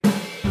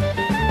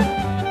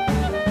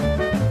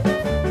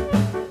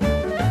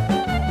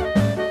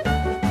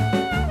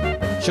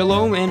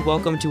Shalom and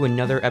welcome to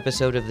another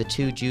episode of the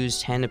Two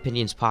Jews, 10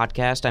 Opinions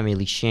podcast. I'm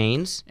Eli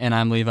Shanes. And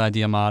I'm Levi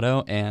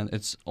Diamato, and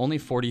it's only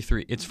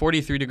 43. It's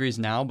 43 degrees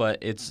now, but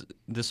it's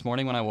this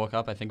morning when I woke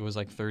up, I think it was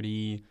like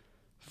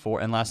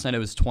 34, and last night it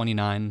was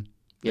 29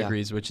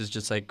 degrees, which is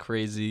just like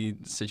crazy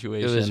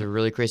situation. It was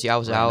really crazy. I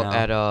was out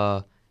at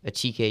a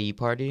TKE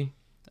party.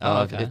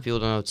 Okay. If people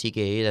don't know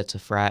TKE, that's a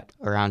frat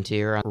around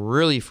here. I'm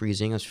really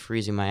freezing. I was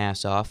freezing my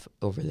ass off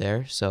over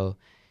there. So,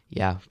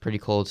 yeah, pretty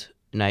cold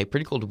night.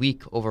 Pretty cold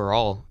week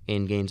overall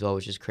in Gainesville,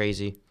 which is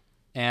crazy.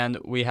 And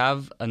we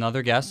have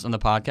another guest on the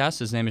podcast.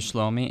 His name is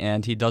Shlomi,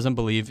 and he doesn't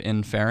believe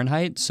in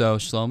Fahrenheit. So,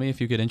 Shlomi, if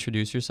you could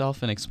introduce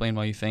yourself and explain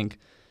why you think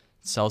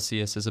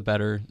Celsius is a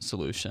better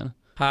solution.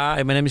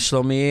 Hi, my name is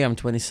Shlomi. I'm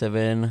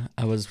 27.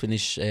 I was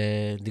finished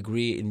a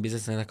degree in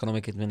Business and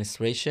Economic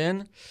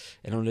Administration,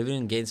 and I'm living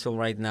in Gainesville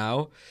right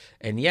now.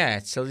 And yeah,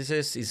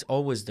 Celsius is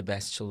always the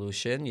best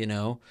solution, you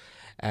know.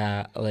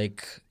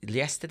 Like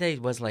yesterday,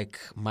 it was like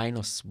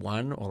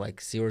 -1 or like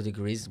 0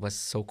 degrees. It was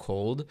so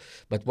cold.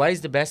 But why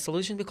is the best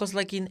solution? Because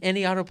like in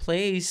any other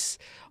place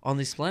on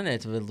this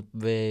planet,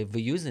 we're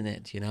using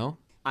it, you know.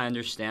 I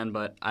understand,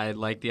 but I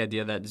like the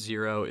idea that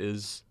 0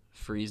 is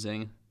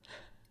freezing.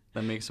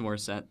 That makes more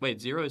sense.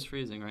 Wait, 0 is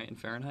freezing, right, in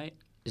Fahrenheit?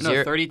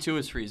 No, 32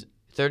 is freezing.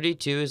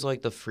 32 is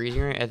like the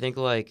freezing rate. I think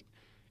like...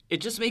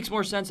 It just makes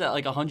more sense that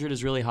like 100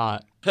 is really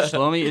hot.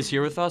 Shlomi is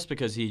here with us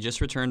because he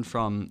just returned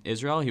from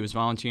Israel. He was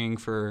volunteering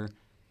for,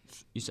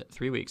 you said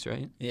 3 weeks,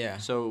 right? Yeah.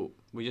 So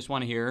we just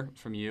want to hear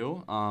from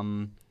you.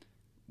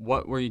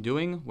 What were you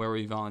doing? Where were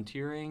you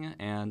volunteering?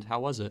 And how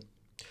was it?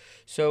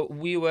 So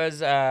we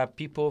was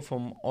people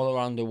from all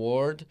around the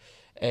world.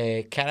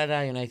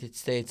 Canada, United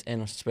States,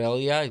 and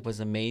Australia. It was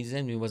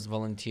amazing. We was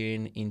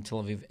volunteering in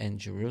Tel Aviv and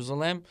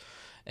Jerusalem.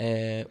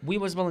 We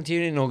was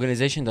volunteering in an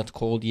organization that's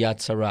called Yad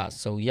Sarah.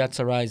 So Yad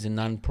Sarah is a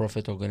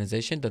non-profit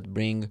organization that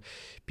bring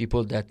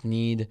people that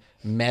need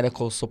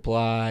medical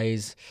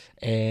supplies,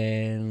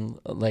 and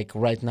like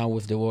right now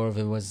with the war,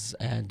 it was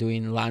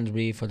doing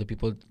laundry for the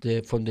people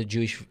from the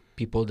Jewish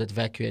people that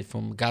evacuated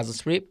from Gaza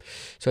Strip.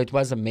 So it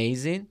was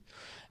amazing.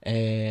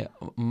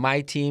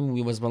 My team,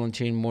 we was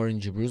volunteering more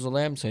in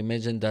Jerusalem. So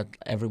imagine that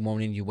every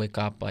morning you wake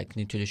up like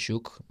near to the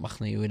Shuk,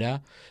 Machne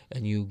Yehuda,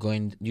 and you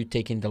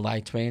take in the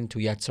light train to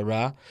Yad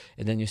Sarah,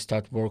 and then you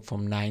start work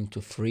from 9 to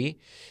 3.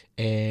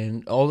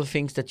 And all the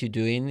things that you're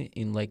doing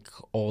in like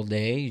all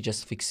day, you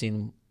just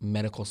fixing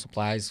medical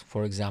supplies,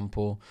 for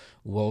example,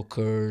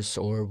 walkers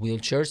or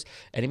wheelchairs.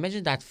 And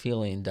imagine that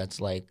feeling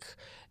that's like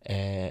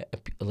an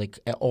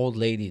old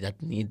lady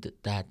that need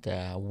that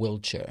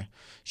wheelchair.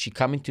 She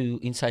come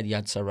inside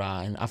Yad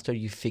Sarah, and after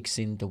you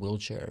fixing the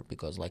wheelchair,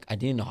 because like I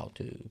didn't know how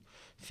to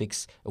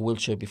fix a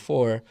wheelchair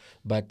before,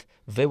 but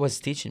they was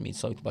teaching me,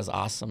 so it was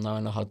awesome. Now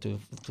I know how to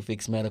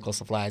fix medical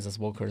supplies as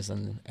walkers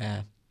and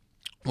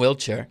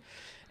wheelchair.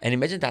 And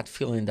imagine that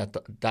feeling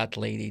that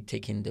lady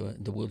taking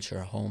the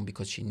wheelchair home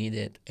because she needed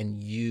it,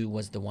 and you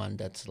was the one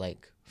that's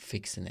like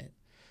fixing it.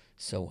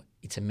 So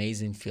it's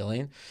amazing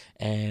feeling,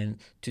 and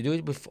to do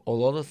it with a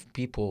lot of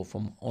people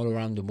from all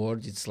around the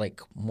world, it's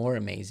like more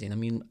amazing. I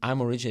mean,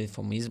 I'm originally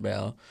from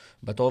Israel,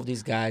 but all of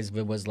these guys,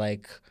 there was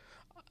like,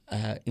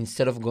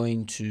 instead of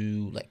going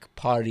to like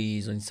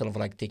parties or instead of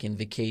like taking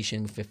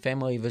vacation with a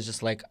family, it was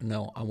just like,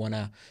 no, I want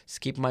to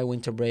skip my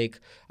winter break.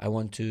 I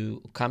want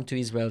to come to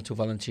Israel to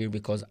volunteer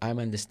because I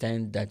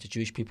understand that the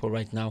Jewish people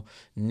right now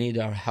need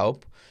our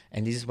help.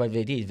 And this is what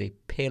they did. They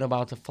paid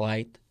about a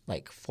flight,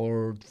 like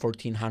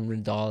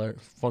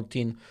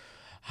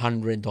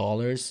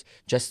 $1,400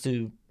 just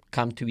to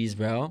come to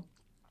Israel.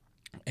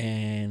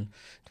 And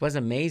it was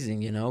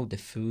amazing, you know, the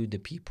food, the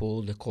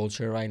people, the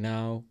culture right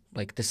now,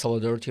 like the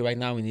solidarity right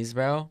now in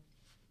Israel.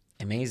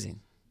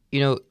 Amazing.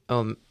 You know,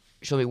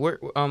 Shlomi,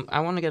 I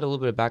want to get a little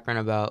bit of background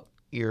about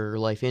your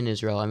life in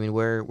Israel. I mean,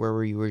 where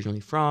were you originally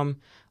from?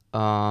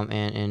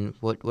 And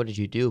what did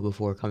you do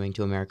before coming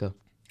to America?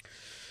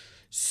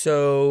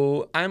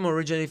 So I'm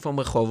originally from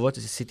Rehovot.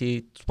 It's a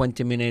city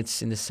 20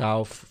 minutes in the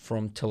south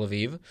from Tel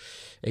Aviv.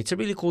 It's a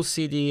really cool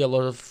city. A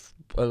lot of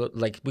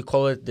like we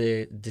call it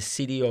the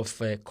city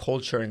of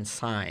culture and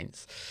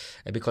science,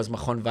 because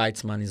Machon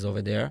Weizmann is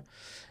over there,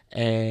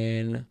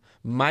 and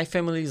my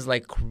family is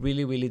like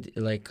really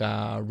like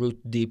root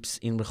deeps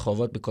in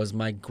Rehovot because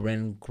my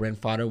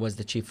grandfather was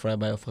the chief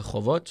rabbi of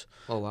Rehovot.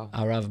 Oh wow,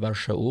 Rav Bar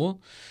Shaul.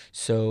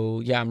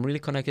 So yeah, I'm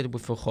really connected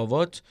with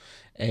Rehovot.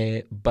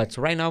 But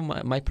right now,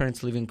 my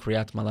parents live in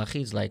Kiryat Malachi.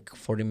 It's like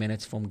 40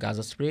 minutes from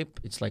Gaza Strip.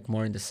 It's like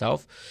more in the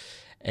south.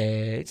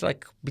 It's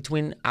like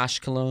between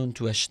Ashkelon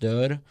to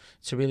Ashdod.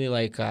 It's really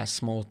like a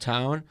small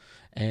town.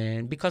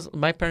 And because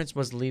my parents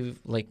was leave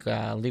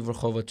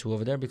Rehovot to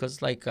over there,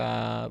 because like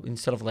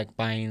instead of like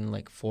buying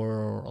like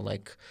 4 or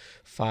like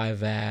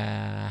 5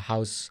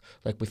 house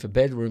like with a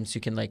bedrooms,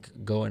 you can like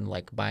go and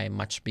like buy a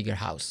much bigger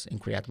house in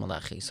Kiryat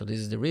Malachi. So this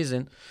is the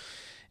reason.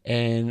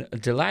 And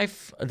the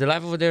life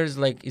over there is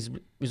like is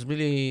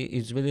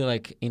really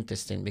like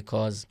interesting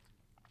because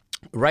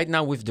right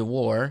now with the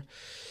war,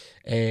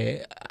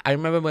 I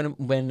remember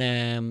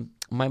when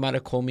my mother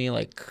called me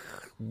like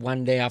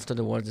one day after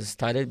the war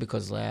started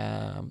because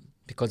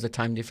because the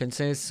time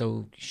differences. So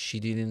she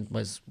didn't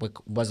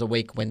was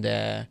awake when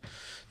the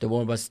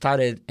war was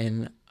started,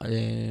 and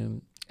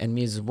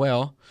me as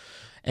well.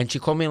 And she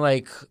called me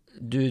like,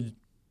 dude,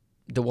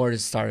 the war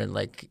has started.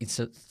 Like it's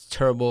a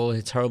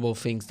terrible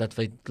things that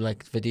they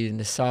did in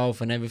the south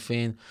and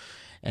everything.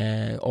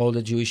 All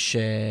the Jewish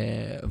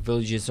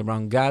villages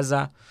around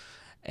Gaza,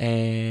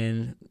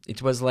 and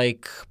it was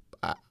like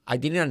I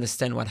didn't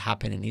understand what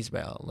happened in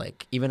Israel.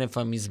 Like even if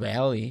I'm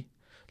Israeli,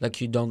 like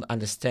you don't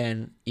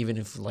understand. Even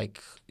if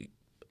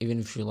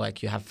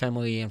you have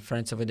family and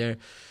friends over there,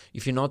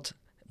 if you're not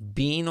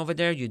being over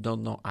there, you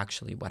don't know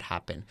actually what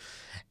happened.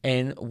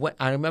 And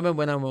I remember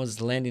when I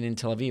was landing in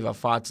Tel Aviv, I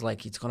thought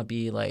like it's gonna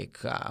be like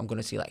I'm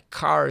gonna see like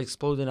car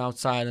exploding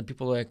outside and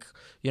people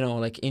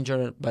like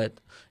injured, but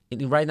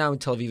right now in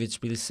Tel Aviv,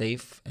 it's really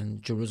safe, and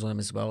Jerusalem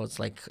as well. It's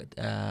like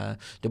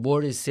the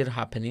war is still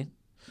happening,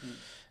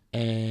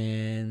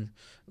 and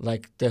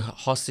like the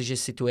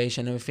hostages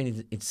situation,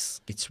 everything.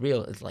 It's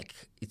real. It's like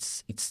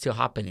it's still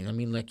happening. I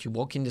mean, like you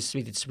walk in the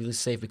street, it's really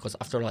safe because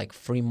after like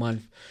 3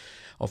 months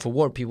of a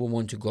war, people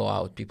want to go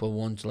out. People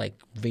want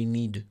they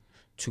need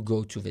to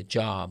go to the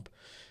job,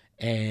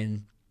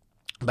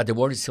 but the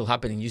war is still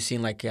happening. You're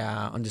seeing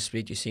on the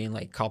street, you're seeing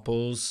like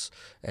couples.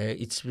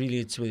 It's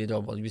really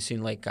adorable. You're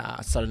seeing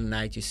Saturday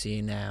night, you're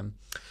seeing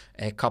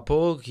a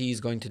couple. He's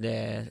going to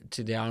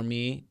the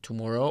army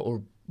tomorrow,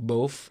 or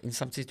both in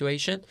some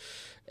situation,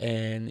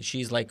 and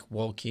she's like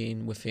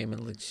walking with him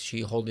and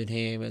she holding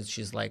him, and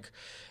she's like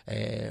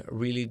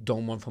really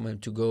don't want for him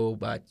to go,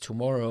 but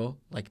tomorrow,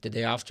 like the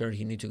day after,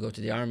 he need to go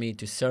to the army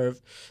to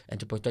serve and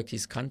to protect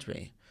his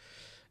country,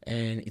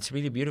 and it's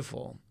really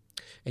beautiful.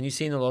 And you're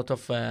seeing a lot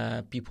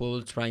of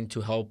people trying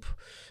to help.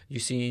 You're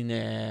seeing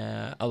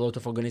a lot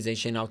of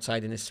organization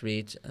outside in the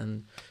street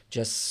and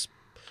just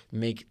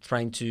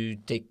trying to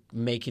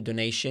make a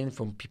donation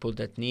from people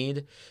that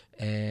need.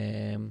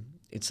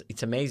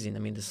 It's amazing. I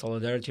mean, the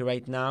solidarity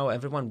right now,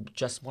 everyone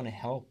just want to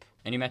help.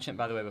 And you mentioned,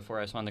 by the way, before,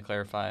 I just wanted to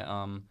clarify,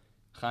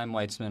 Chaim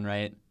Weitzman,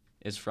 right,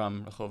 is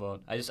from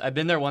Rehovot. I've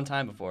been there one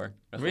time before.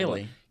 Rehovot,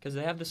 really? Because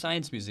they have the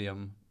science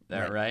museum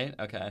there, right?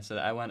 Okay, so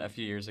I went a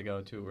few years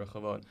ago to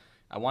Rehovot.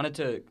 I wanted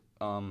to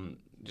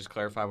just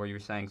clarify what you were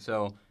saying.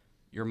 So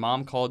your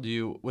mom called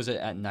you, was it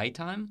at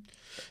nighttime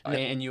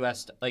in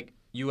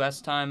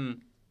U.S.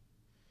 time,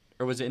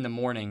 or was it in the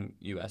morning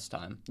U.S.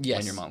 time? Yes.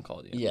 When your mom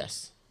called you?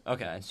 Yes.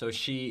 Okay, so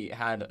she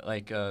had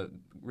like a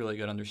really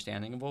good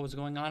understanding of what was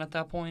going on at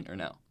that point, or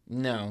no?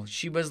 No,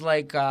 she was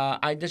like,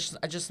 I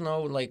just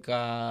know, like,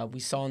 we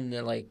saw on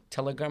the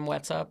Telegram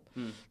WhatsApp,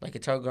 like a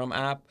Telegram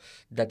app,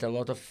 that a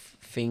lot of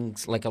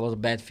things, like a lot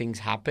of bad things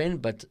happen,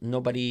 but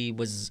nobody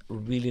was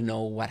really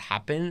know what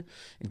happened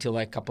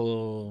until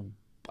couple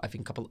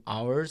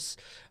hours.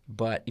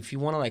 But if you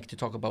want to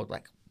talk about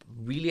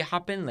really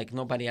happened,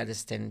 nobody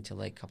understand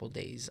until a couple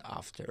days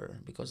after,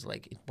 because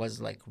it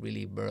was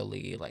really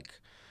barely a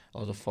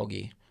lot of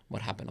foggy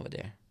what happened over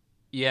there.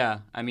 Yeah,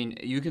 I mean,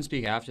 you can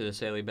speak after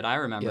this, Eli, but I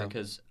remember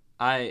because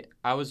I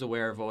was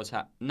aware of what was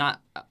happening.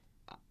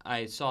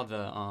 I saw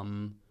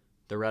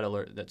the red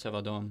alert, that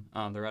Tzeva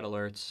Adom, the red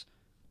alerts,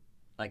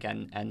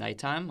 at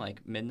nighttime,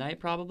 midnight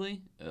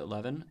probably,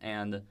 11,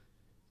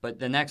 but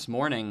the next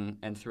morning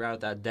and throughout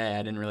that day,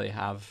 I didn't really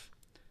have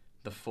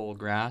the full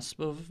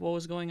grasp of what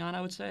was going on, I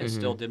would say. I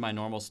still did my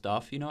normal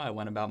stuff, I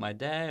went about my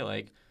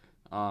day,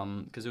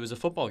 because it was a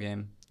football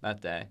game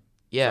that day.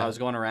 Yeah. So I was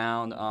going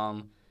around,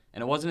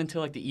 and it wasn't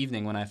until the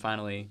evening when I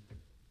finally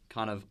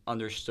kind of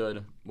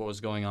understood what was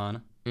going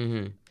on.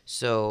 Mm-hmm.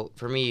 So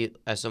for me,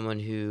 as someone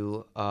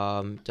who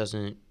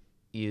doesn't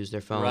use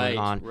their phone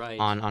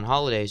on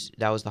holidays,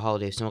 that was the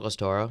holiday of Simchas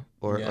Torah,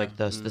 or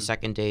the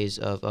second days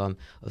of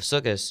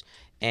Sukkot,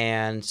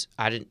 and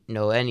I didn't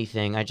know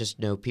anything. I just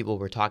know people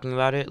were talking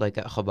about it, at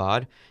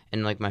Chabad,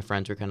 and my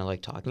friends were kind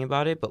of talking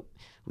about it, but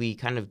we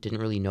kind of didn't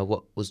really know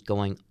what was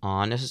going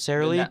on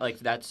necessarily.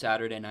 That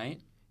Saturday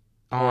night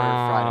or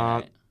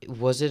Friday night? It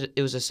was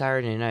a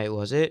Saturday night,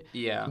 was it?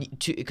 Yeah.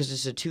 Because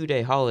it's a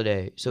 2-day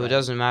holiday, so it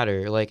doesn't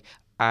matter.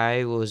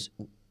 I was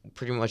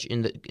pretty much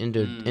in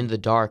the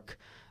dark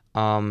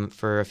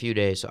for a few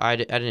days, so I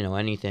didn't know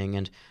anything.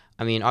 And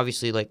I mean,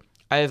 obviously,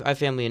 I have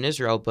family in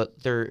Israel,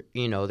 but they're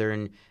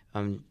in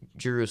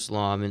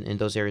Jerusalem and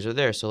those areas are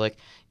there. So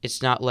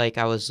it's not like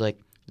I was the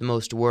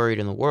most worried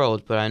in the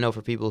world. But I know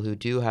for people who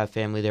do have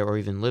family there or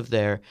even live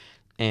there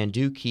and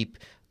do keep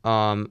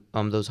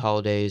those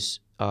holidays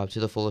to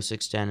the fullest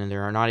extent, and they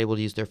are not able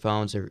to use their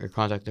phones or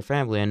contact their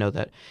family, I know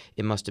that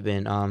it must have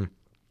been,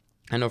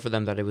 I know for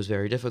them that it was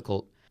very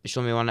difficult.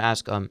 Shlomi, I want to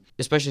ask,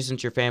 especially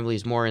since your family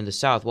is more in the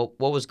south, what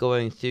was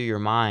going through your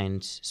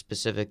mind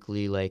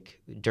specifically,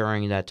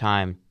 during that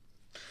time?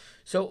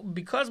 So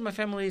because my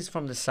family is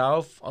from the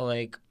south,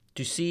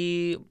 to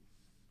see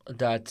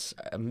that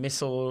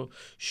missile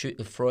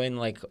throwing,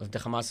 like the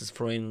Hamas is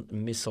throwing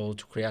missile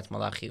to Kiryat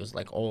Malachi. It was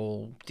like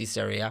all this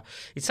area.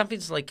 It's something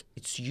that's like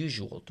it's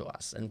usual to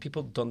us, and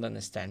people don't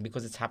understand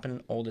because it's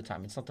happening all the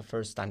time. It's not the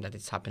first time that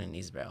it's happening in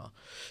Israel.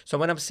 So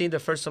when I'm seeing the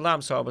first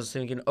alarm, so I was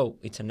thinking, oh,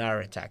 it's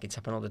another attack. It's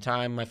happening all the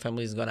time. My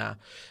family is gonna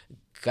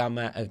come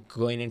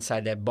going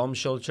inside that bomb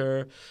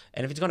shelter,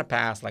 and if it's gonna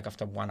pass like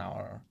after 1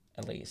 hour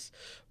at least,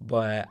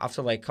 but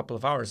after like a couple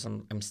of hours,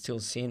 I'm still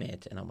seeing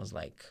it, and I was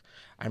like.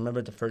 I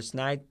remember the first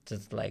night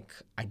that like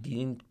I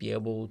didn't be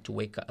able to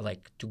wake up,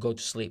 like to go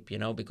to sleep,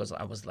 because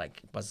I was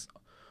like it was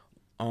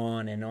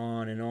on and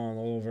on and on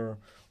all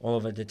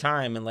over the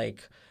time, and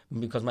like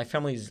because my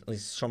family is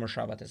Shomer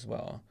Shabbat as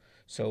well,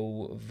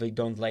 so they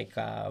don't like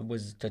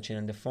was touching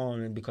on the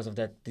phone, and because of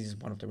that, this is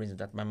one of the reasons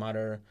that my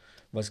mother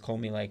was calling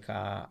me like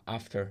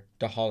after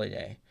the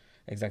holiday,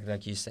 exactly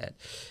like you said,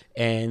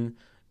 and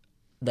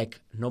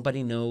like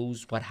nobody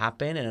knows what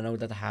happened, and I know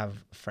that I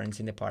have friends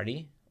in the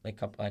party.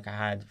 Like I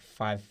had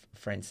 5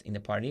 friends in the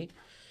party.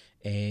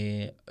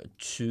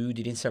 2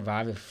 didn't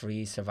survive.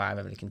 3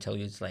 survived. I can tell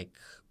you, it's like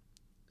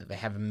they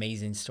have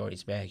amazing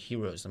stories. They're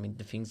heroes. I mean,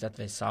 the things that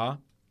they saw,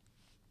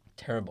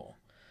 terrible.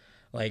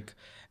 Like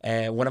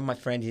one of my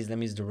friends, his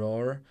name is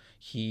Dror.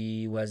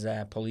 He was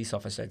a police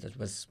officer that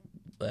was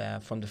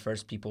from the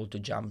first people to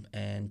jump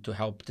and to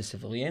help the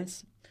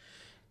civilians.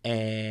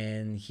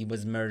 And he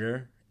was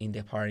murdered in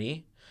the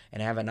party.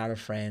 And I have another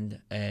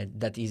friend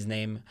that his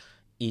name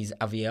is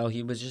Aviel.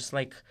 He was just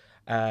like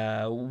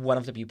one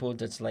of the people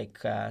that's like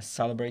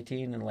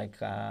celebrating and like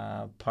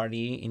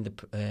party in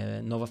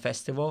the Nova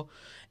Festival,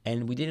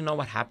 and we didn't know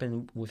what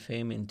happened with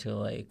him until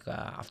like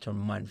after a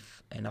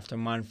month. And after a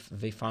month,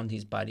 they found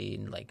his body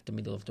in like the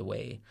middle of the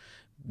way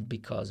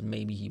because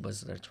maybe he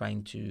was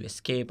trying to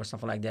escape or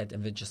something like that,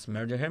 and they just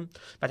murdered him.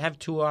 But I have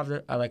 2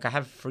 other, I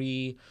have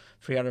three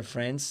other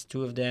friends.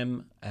 2 of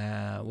them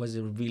was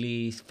a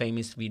really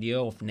famous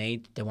video of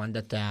Nate, the one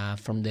that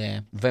from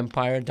the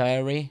Vampire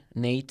Diary,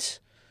 Nate,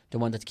 the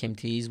one that came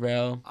to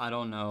Israel. I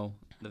don't know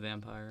the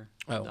Vampire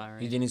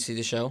Diary. You didn't see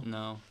the show?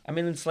 No. I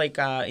mean, it's like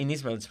in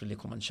Israel, it's a really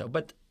common show.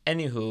 But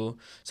anywho,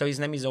 so his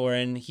name is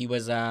Oren. He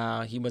was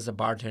a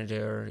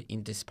bartender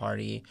in this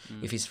party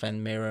with his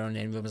friend Meron,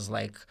 and it was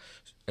like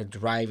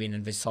driving,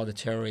 and they saw the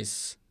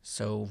terrorists,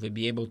 so they'd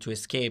be able to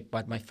escape.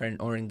 But my friend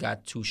Oren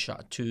got 2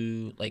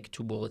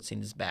 bullets in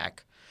his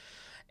back,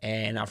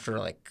 and after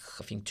like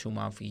I think 2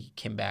 months, he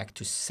came back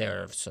to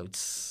serve. So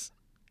it's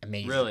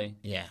amazing. Really?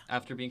 Yeah.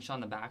 After being shot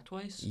in the back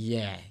twice?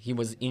 Yeah, he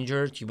was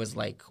injured. He was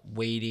like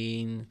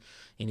waiting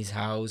in his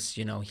house,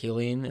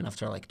 healing, and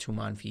after like 2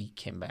 months, he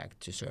came back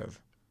to serve.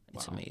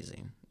 It's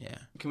amazing. Yeah.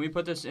 Can we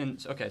put this in?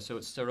 Okay, so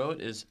Sderot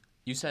is,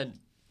 you said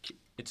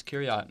it's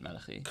Kiryat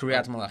Malachi.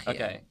 Kiryat Malachi.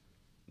 Okay.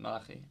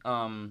 Malachi.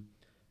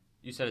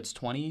 You said it's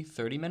 20,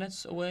 30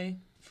 minutes away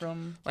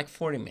from? Like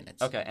 40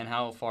 minutes. Okay, and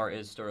how far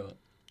is Sderot?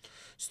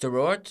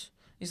 Sderot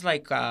is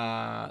like,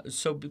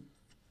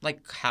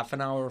 like half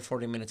an hour,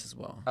 40 minutes as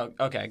well. Oh,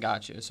 okay,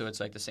 got you. So it's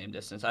like the same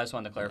distance. I just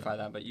wanted to clarify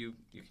that, but you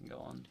can go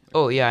on.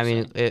 Oh, yeah, I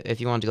mean, if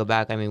you want to go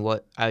back, I mean,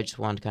 I just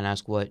wanted to kind of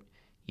ask what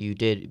you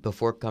did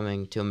before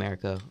coming to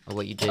America, or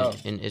what you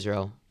did in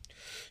Israel.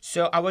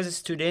 So I was a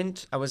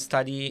student. I was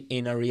studying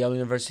in Ariel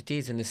University.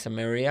 It's in the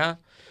Samaria.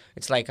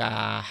 It's like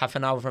half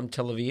an hour from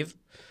Tel Aviv.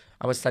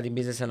 I was studying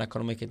business and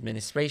economic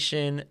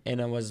administration,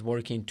 and I was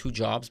working 2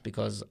 jobs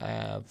because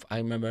I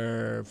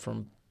remember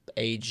from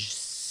age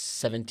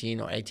 17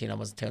 or 18, I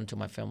was telling to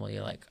my family,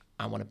 like,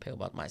 I want to pay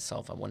about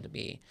myself. I want to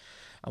be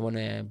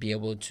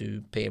able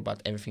to pay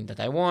about everything that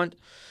I want.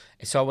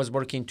 So I was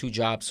working 2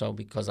 jobs. So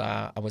because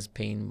I was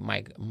paying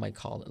my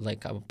college,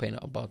 like I was paying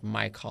about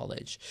my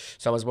college.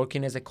 So I was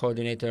working as a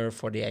coordinator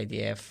for the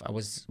IDF. I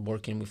was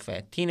working with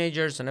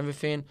teenagers and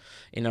everything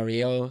in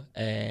Ariel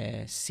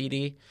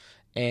city,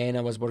 and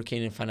I was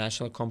working in a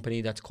financial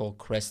company that's called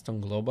Creston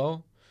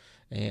Global.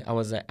 I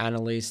was an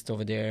analyst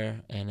over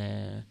there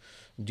and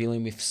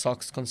dealing with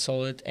SOX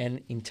consultant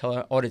and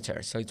internal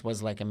auditor. So it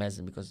was like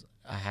amazing because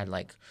I had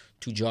like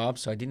 2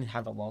 jobs, so I didn't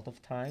have a lot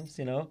of times,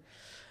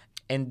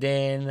 And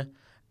then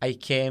I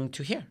came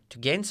to here, to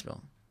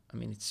Gainesville. I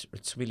mean, it's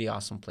a really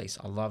awesome place.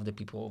 I love the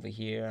people over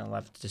here. I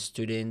love the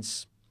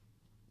students.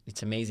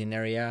 It's amazing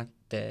area.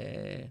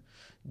 The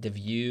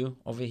view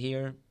over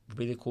here,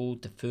 really cool.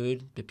 The food,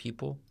 the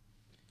people.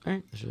 All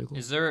right, that's really cool.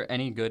 Is there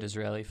any good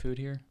Israeli food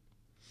here?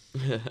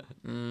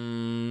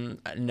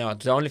 No,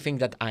 the only thing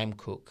that I'm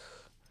cook.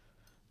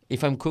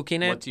 If I'm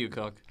cooking it, What do you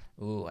cook?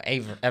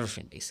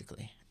 everything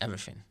basically,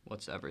 everything.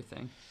 What's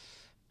everything?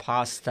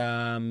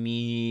 Pasta,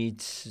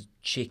 meat,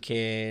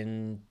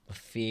 chicken,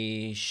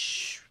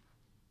 fish,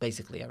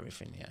 basically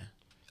everything. Yeah.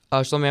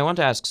 Shlomi, I want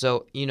to ask.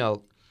 So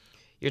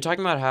you're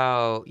talking about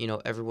how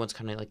everyone's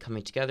kind of like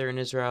coming together in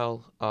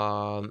Israel.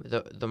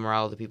 The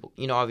morale of the people.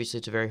 Obviously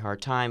it's a very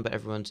hard time, but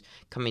everyone's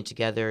coming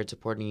together and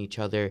supporting each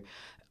other.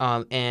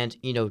 And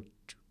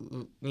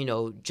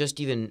just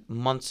even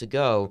months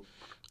ago,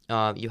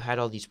 you had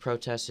all these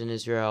protests in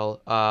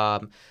Israel,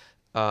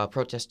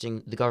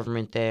 protesting the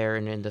government there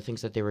and the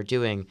things that they were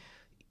doing.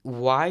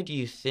 Why do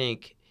you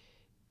think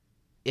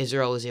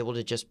Israel is able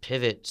to just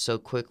pivot so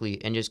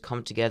quickly and just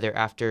come together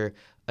after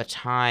a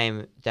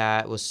time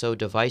that was so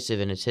divisive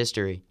in its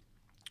history?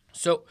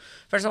 So,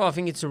 first of all, I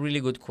think it's a really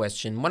good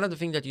question. One of the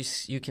things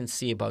that you can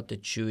see about the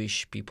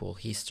Jewish people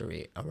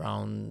history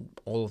around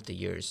all of the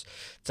years,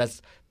 that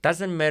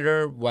doesn't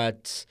matter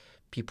what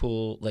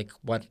people like,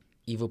 what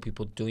evil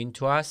people doing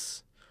to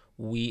us.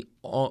 We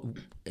all,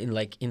 in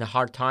the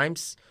hard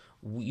times,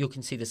 you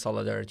can see the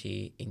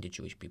solidarity in the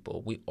Jewish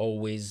people. We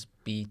always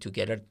be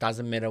together.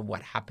 Doesn't matter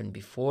what happened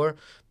before,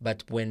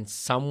 but when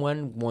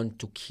someone want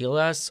to kill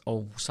us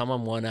or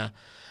someone wanna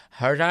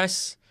hurt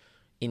us,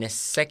 in a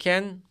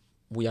second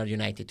we are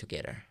united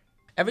together.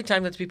 Every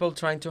time that people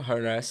trying to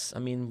hurt us, I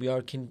mean,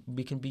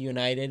 we can be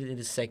united in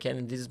a second,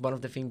 and this is one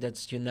of the things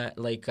that's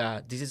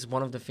this is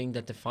one of the things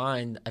that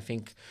define, I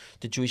think,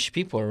 the Jewish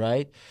people,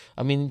 right?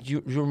 I mean,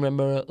 you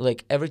remember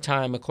like every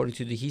time according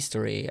to the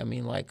history, I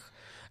mean, like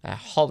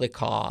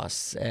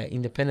Holocaust,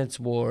 Independence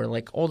War,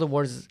 like all the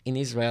wars in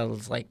Israel,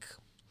 is like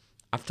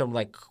after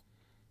like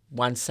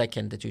 1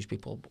 second, the Jewish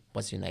people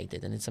was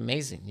united, and it's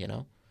amazing, you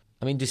know.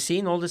 I mean, to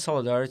seeing all the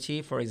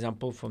solidarity, for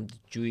example, from the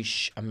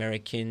Jewish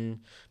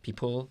American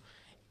people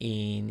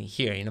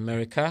here in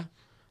America,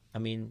 I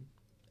mean,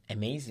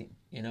 amazing,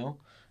 you know?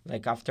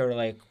 Like after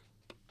like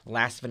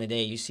last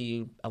Day, you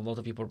see a lot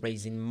of people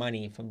raising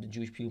money from the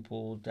Jewish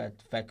people that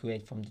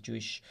evacuate from the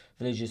Jewish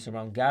villages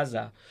around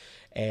Gaza.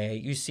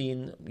 You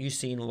seen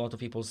a lot of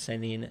people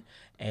sending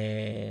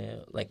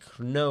like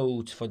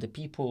notes for the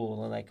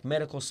people, like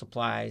medical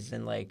supplies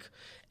and like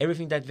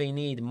everything that they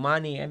need,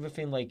 money,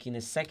 everything like in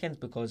a second,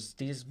 because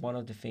this is one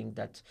of the things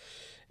that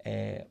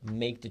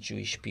make the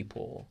Jewish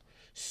people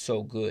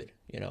so good,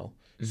 you know,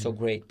 so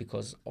great,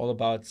 because all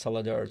about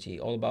solidarity,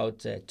 all about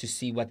to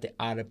see what the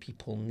other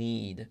people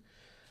need.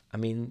 I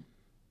mean,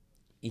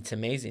 it's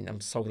amazing. I'm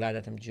so glad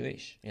that I'm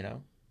Jewish, you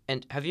know.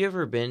 And have you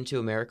ever been to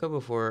America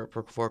before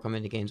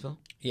coming to Gainesville?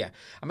 Yeah,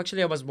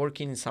 I was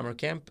working in summer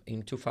camp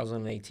in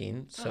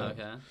 2018. So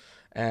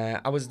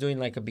I was doing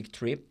like a big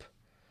trip,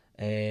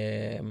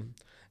 and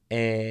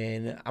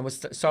I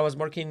was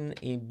working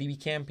in BB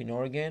camp in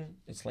Oregon.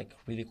 It's like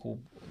really cool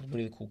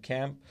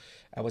camp.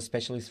 I was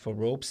specialist for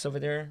ropes over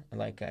there,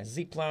 like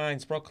zip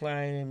lines, rock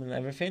climb, and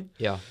everything.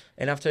 Yeah.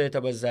 And after that, I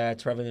was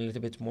traveling a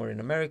little bit more in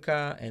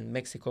America and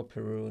Mexico,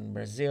 Peru, and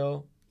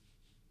Brazil.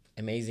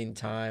 Amazing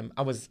time.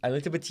 I was a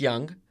little bit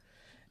young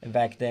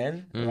back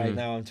then. Right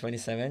now, I'm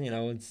 27. You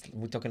know,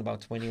 we're talking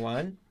about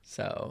 21.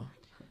 So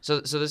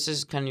this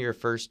is kind of your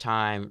first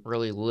time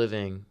really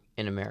living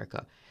in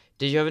America.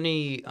 Did you have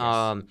any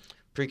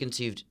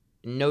preconceived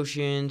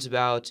notions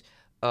about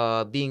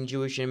being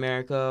Jewish in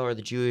America or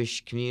the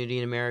Jewish community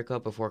in America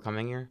before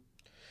coming here?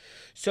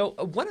 So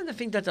one of the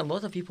things that a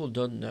lot of people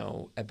don't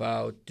know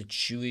about the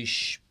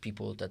Jewish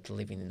people that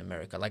live in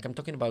America, like I'm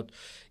talking about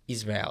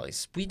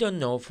Israelis, we don't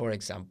know, for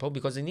example,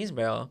 because in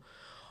Israel,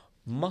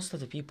 most of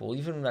the people,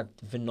 even that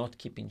they're not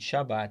keeping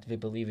Shabbat, they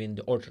believe in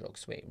the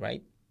Orthodox way,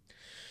 right?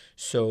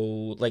 So,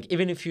 like,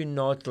 even if you're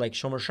not like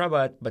Shomer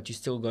Shabbat, but you're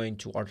still going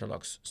to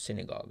Orthodox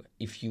synagogue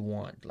if you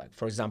want, like,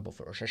 for example,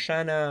 for Rosh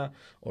Hashanah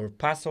or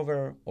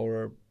Passover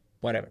or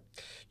whatever,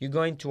 you're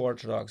going to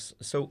Orthodox.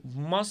 So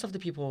most of the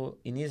people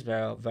in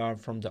Israel, they are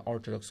from the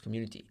Orthodox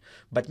community.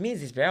 But me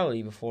as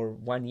Israeli, before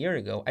 1 year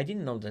ago, I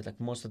didn't know that like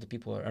most of the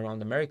people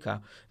around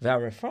America, they are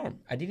Reform.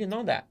 I didn't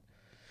know that,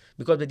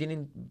 because they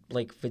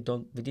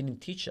didn't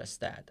teach us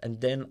that.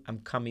 And then I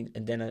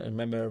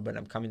remember when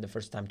I'm coming the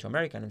first time to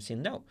America, and I'm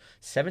saying, no,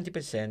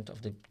 70%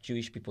 of the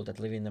Jewish people that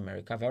live in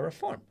America, they are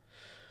Reform.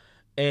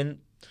 And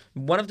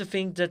one of the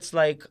things that's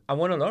like, I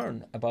want to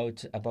learn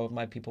about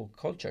my people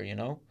culture, you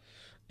know?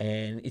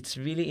 And it's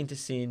really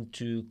interesting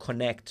to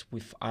connect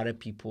with other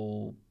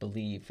people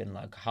belief and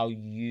like how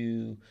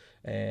you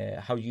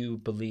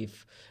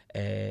believe,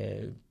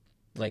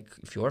 like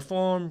if you're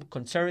Reform,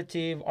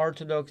 conservative,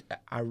 Orthodox.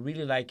 I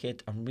really like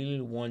it. I really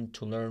want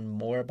to learn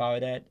more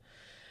about it.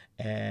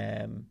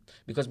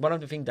 Because one of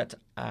the things that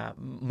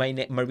my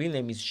real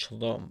name is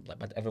Shalom,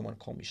 but everyone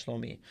call me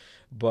Shlomi.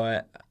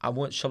 But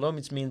Shalom.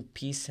 It means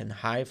peace and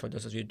high. For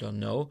those of you who don't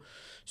know,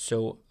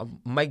 so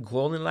my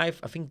goal in life,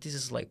 I think this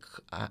is like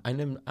I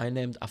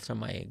named after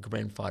my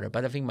grandfather.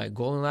 But I think my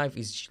goal in life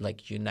is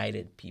like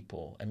united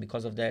people, and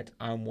because of that,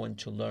 I want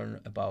to learn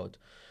about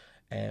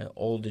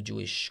all the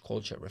Jewish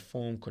culture,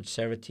 Reform,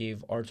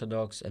 conservative,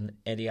 Orthodox, and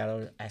any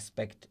other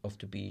aspect of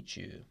to be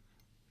Jew.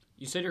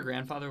 You said your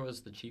grandfather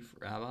was the chief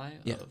rabbi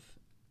of...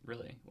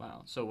 Really?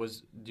 Wow. So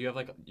do you have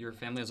like, your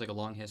family has like a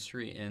long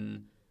history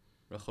in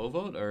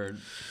Rehovot, or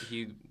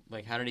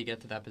how did he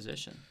get to that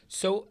position?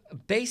 So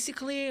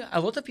basically, a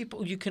lot of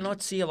people, you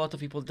cannot see a lot of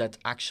people that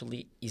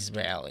actually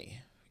Israeli.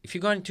 If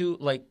you're going to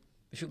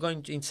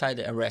inside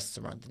a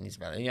restaurant in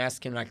Israel and you're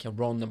asking like a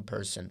random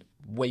person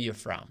where you're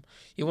from,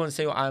 you want to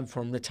say, oh, I'm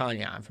from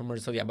Netanya, I'm from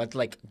Herzliya, but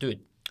like,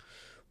 dude,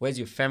 where's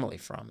your family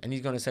from? And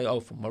he's going to say, oh,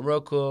 from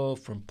Morocco,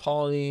 from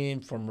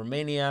Poland, from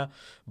Romania.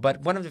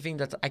 But one of the things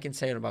that I can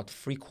say about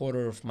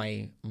 3/4 of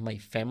my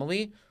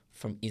family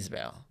from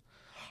Israel.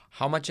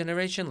 How much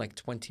generation? Like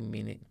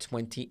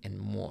 20 and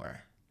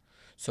more.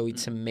 So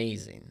it's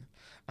amazing.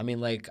 I mean,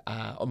 like,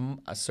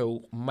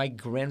 so my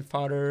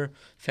grandfather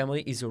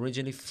family is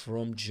originally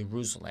from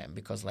Jerusalem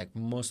because, like,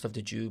 most of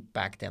the Jew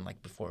back then,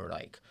 like before,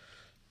 like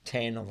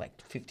 10 or like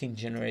 15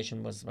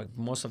 generation was like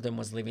most of them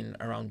was living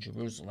around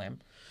Jerusalem.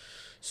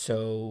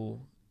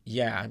 So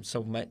yeah,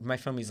 so my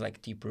family is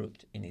like deep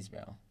rooted in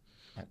Israel.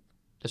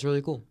 That's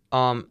really cool.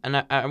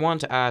 And I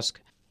wanted to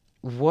ask,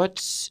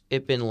 what's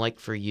it been like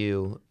for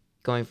you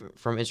going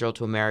from Israel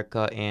to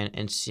America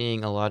and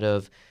seeing a lot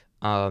of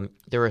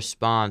the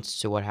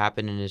response to what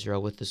happened in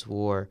Israel with this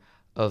war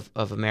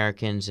of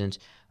Americans and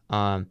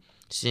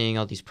seeing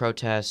all these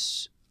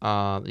protests,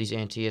 these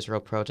anti-Israel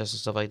protests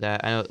and stuff like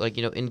that. I know, like,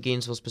 in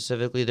Gainesville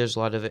specifically, there's a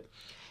lot of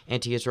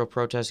anti-Israel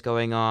protests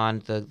going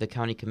on. The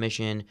county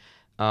commission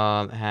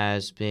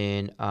has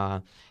been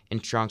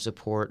in strong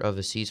support of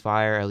a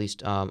ceasefire, at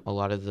least a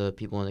lot of the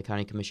people in the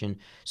county commission.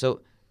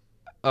 So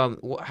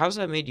how's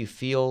that made you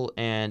feel,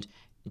 and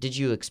did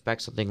you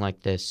expect something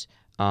like this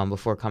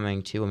before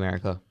coming to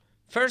America?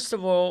 First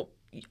of all,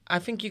 I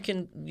think you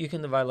can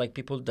divide like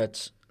people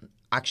that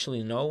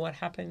actually know what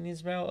happened in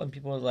Israel and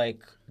people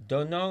like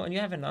don't know, and you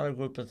have another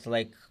group that's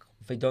like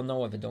they don't know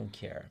or they don't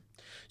care.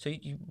 So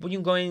when you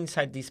go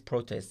inside these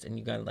protests and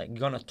you're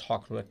gonna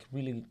talk, like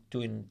really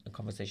doing a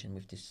conversation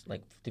with this,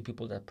 like the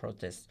people that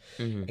protest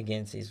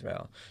against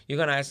Israel, you're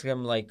gonna ask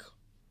them like,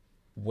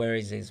 where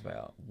is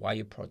Israel? Why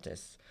you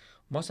protest?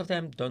 Most of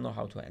them don't know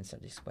how to answer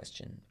this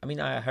question. I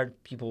mean, I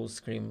heard people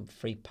scream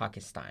 "Free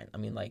Pakistan." I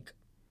mean, like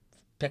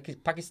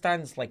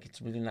Pakistan is like, it's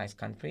a really nice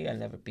country. I've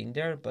never been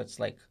there, but it's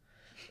like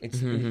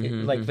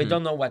like they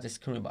don't know what they're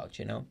screaming about,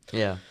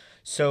 Yeah.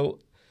 So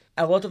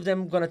a lot of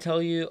them gonna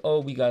tell you,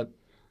 oh, we got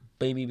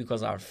baby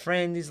because our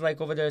friend is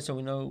like over there, so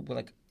we know. But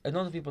like a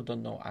lot of people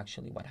don't know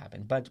actually what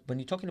happened. But when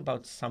you're talking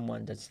about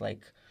someone that's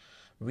like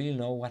really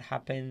know what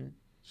happened,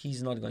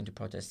 he's not going to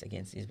protest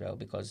against Israel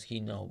because he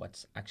know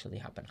what's actually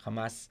happened.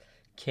 Hamas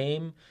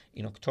came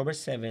in October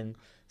 7,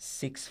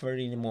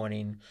 6:30 in the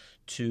morning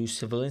to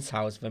civilians'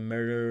 house. They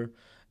murder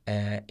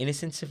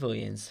innocent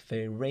civilians.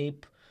 They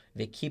rape.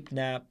 They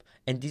kidnap.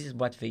 And this is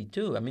what they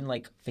do. I mean,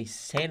 like, they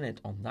send it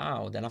on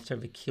now. Then after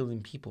they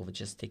killing people, they're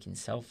just taking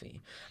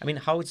selfie. I mean,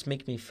 how it's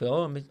make me feel?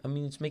 I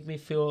mean, it's make me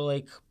feel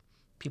like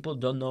people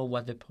don't know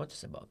what they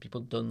protest about.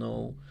 People don't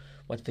know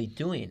what they're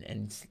doing.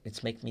 And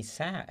it's make me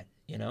sad,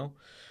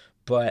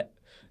 But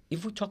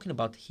if we're talking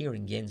about here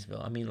in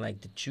Gainesville, I mean, like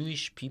the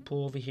Jewish people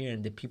over here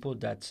and the people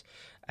that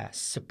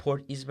support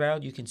Israel,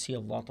 you can see a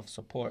lot of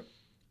support.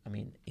 I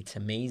mean, it's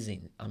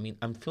amazing. I mean,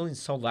 I'm feeling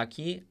so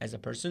lucky as a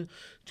person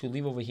to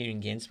live over here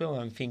in Gainesville.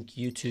 I think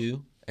you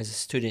too, as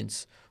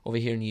students over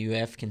here in the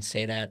UF, can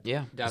say that.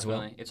 Yeah,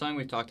 definitely. Well. It's something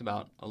we've talked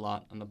about a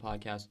lot on the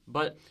podcast.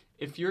 But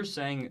if you're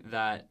saying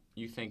that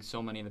you think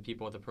so many of the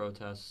people at the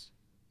protests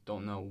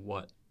don't know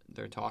what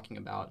they're talking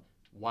about,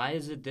 why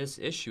is it this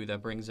issue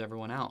that brings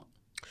everyone out?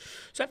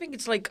 So I think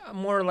it's like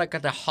more like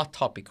at a hot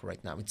topic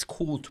right now. It's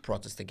cool to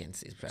protest against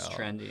Israel. It's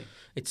trendy.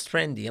 It's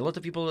trendy. A lot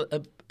of people.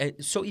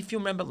 So if you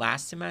remember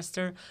last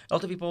semester, a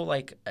lot of people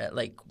like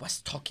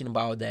was talking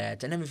about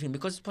that and everything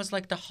because it was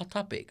like the hot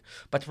topic.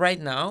 But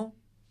right now,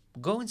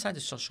 go inside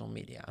the social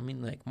media. I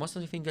mean, like most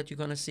of the things that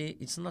you're gonna see,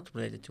 it's not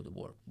related to the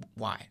war.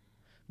 Why?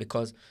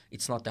 Because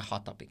it's not the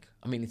hot topic.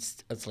 I mean,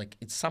 it's like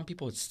some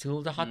people it's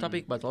still the hot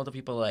topic, but a lot of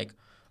people are like,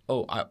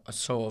 oh, I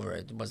so over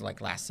it. It was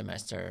like last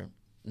semester.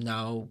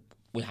 Now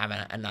we have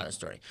another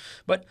story.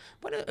 But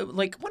one of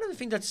the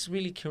things that's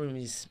really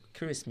curious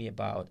me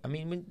about, I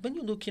mean, when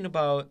you're looking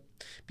about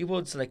people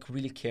that's like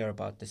really care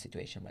about the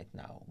situation right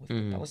now with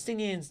the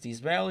Palestinians, the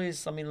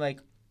Israelis, I mean,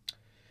 like,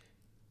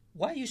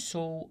 why are you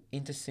so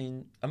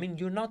interested? I mean,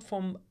 you're not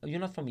from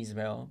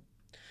Israel.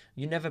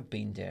 You never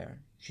been there.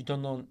 You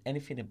don't know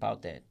anything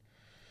about it.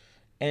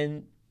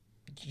 And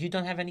you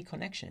don't have any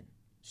connection.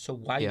 So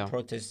why you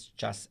protest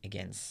just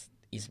against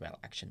Israel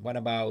action? What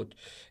about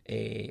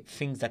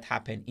things that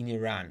happen in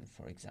Iran,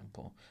 for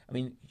example? I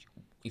mean,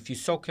 if you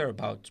so care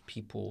about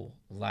people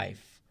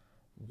life,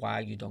 why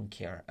you don't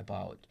care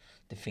about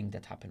the thing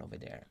that happened over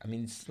there? I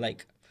mean, it's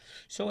like,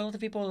 so a lot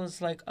of people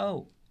is like,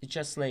 oh, it's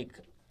just like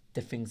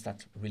the things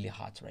that's really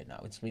hot right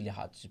now. It's really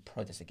hot to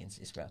protest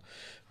against Israel.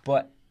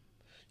 But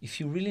if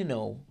you really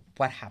know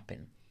what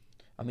happened,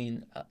 I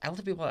mean, a lot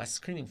of people are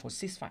screaming for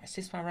ceasefire.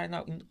 Ceasefire right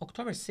now. In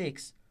October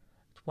 6th,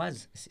 it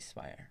was a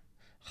ceasefire.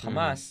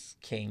 Hamas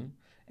came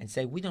and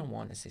said, we don't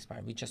want a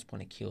ceasefire. We just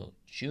want to kill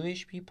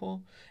Jewish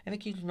people and we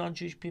kill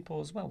non-Jewish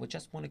people as well. We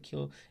just want to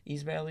kill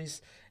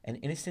Israelis and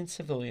innocent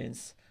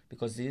civilians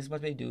because this is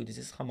what they do. This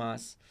is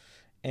Hamas.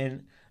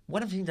 And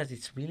one of the things that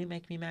it's really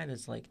make me mad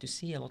is like to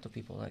see a lot of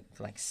people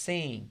like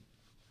saying,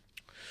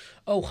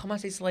 oh,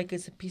 Hamas is like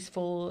it's a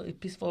peaceful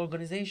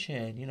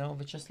organization.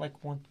 We just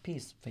like want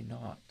peace. They're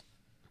not.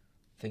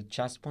 They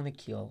just want to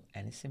kill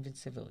innocent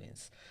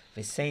civilians.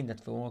 They're saying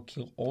that they want to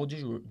kill all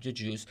the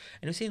Jews.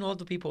 And you're seeing all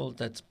the people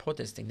that's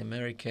protesting the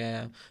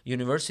America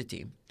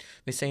University.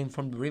 They're saying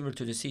from the river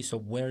to the sea. So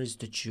where is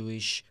the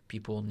Jewish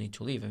people need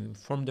to live? I mean,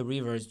 from the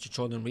river, the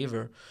Jordan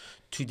River,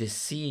 to the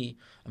sea.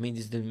 I mean,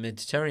 it's the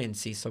Mediterranean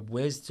Sea. So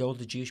where's all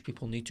the Jewish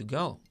people need to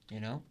go?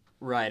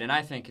 Right, and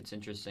I think it's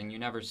interesting. You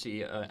never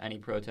see any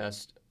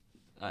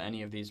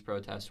of these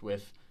protests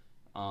with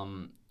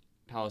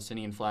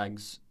Palestinian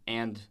flags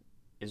and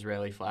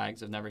Israeli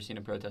flags. I've never seen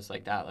a protest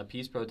like that, a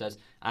peace protest.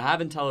 I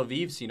have in Tel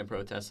Aviv seen a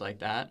protest like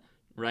that,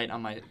 right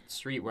on my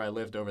street where I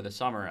lived over the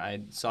summer.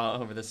 I saw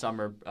over the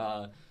summer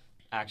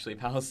actually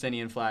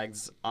Palestinian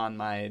flags on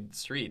my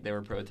street. They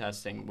were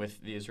protesting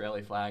with the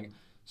Israeli flag.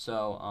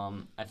 So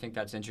I think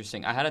that's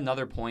interesting. I had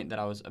another point that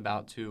I was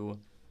about to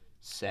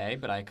say,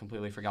 but I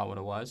completely forgot what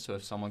it was. So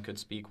if someone could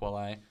speak while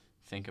I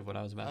think of what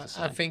I was about to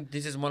say. I think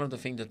this is one of the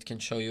things that can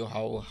show you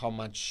how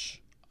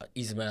much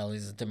Israel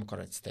is a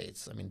democratic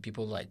state. I mean,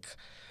 people like,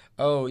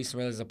 oh,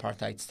 Israel is an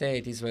apartheid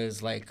state. Israel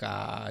is like,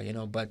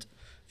 but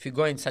if you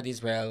go inside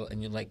Israel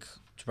and you like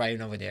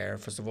driving over there,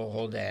 first of all,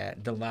 all the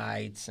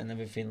lights and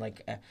everything,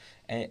 like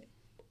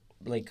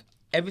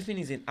everything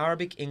is in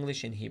Arabic,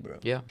 English, and Hebrew.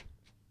 Yeah.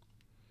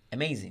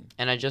 Amazing.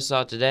 And I just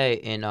saw today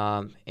in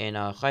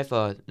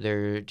Haifa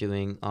they're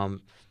doing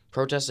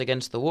protests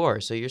against the war.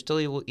 So you're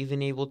still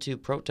even able to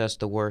protest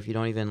the war if you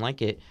don't even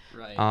like it.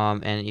 Right.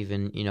 And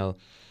even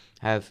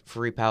have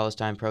free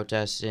Palestine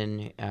protests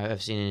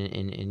I've seen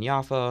in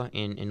Jaffa,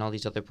 in all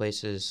these other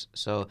places.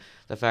 So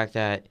the fact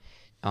that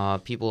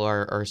people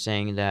are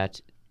saying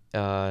that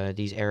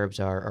these Arabs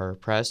are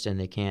oppressed and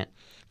they can't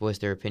voice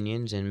their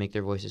opinions and make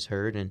their voices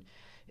heard and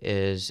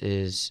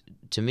is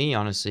to me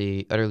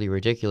honestly utterly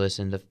ridiculous,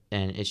 and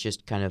it's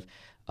just kind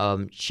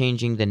of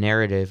changing the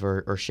narrative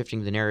or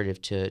shifting the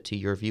narrative to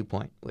your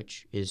viewpoint,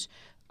 which is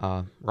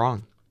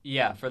wrong.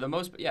 Yeah, for the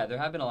most, there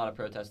have been a lot of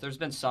protests. There's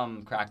been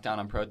some crackdown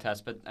on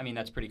protests, but I mean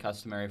that's pretty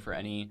customary for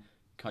any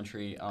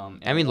country.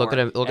 I mean, look at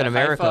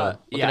America.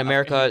 Look at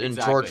America and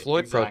George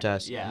Floyd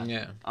protests.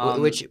 Yeah.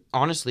 Which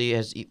honestly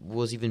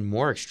was even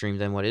more extreme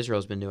than what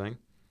Israel's been doing.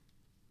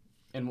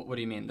 And what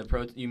do you mean?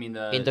 You mean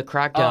the in the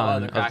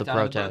crackdown of the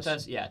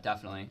protest? Yeah,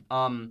 definitely.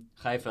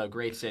 Haifa,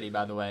 great city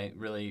by the way,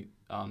 really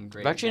great.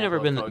 I've actually never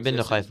been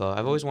to Haifa.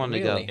 I've always wanted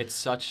to go. It's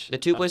such the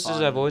two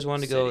places I've always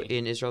wanted to go city.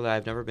 in Israel that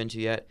I've never been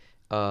to yet.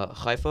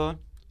 Haifa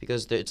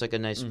because it's like a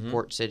nice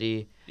port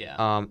city.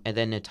 Yeah. And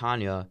then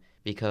Netanya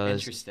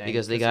because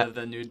they got of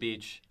the nude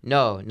beach.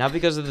 No, not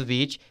because of the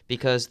beach.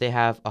 Because they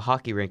have a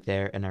hockey rink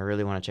there, and I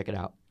really want to check it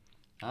out.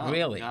 Oh,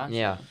 really? Gotcha.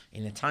 Yeah.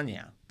 In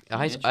Netanya.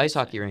 Ice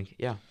hockey rink.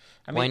 Yeah.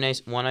 I mean,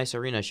 One Ice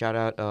Arena. Shout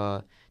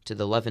out to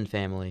the Levin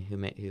family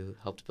who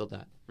helped build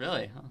that.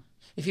 Really? Huh.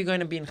 If you're going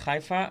to be in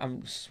Haifa,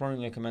 I'm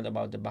strongly recommend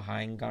about the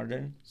Baha'i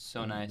Garden.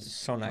 So nice.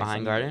 So nice.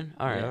 Baha'i Garden?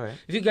 All right.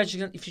 If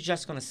you're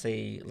just gonna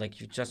say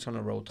like you're just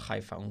gonna wrote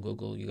Haifa on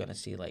Google, you're gonna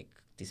see like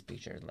this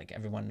picture. Like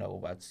everyone know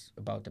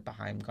about the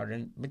Baha'i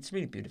Garden. But it's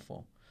really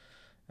beautiful.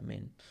 I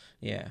mean,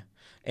 yeah.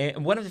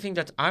 And one of the things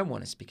that I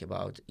want to speak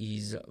about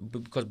is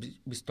because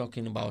we're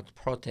talking about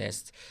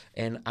protests,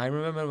 and I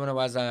remember when I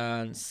was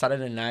on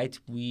Saturday night,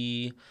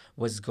 we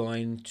was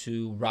going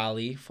to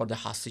rally for the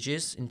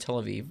hostages in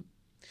Tel Aviv.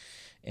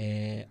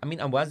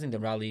 I was in the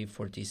rally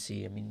for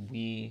DC. I mean,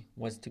 we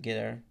was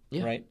together,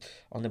 right,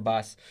 on the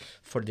bus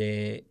for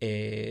the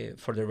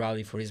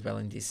rally for Israel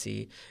in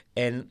DC.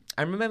 And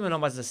I remember when I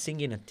was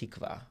singing a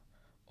tikva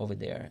over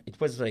there.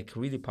 It was like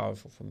really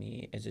powerful for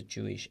me as a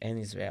Jewish and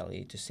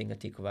Israeli to sing a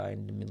tikva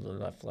in the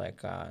middle of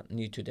like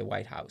near to the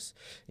White House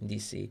in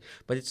DC.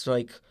 But it's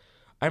like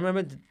I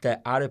remember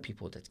the other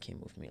people that came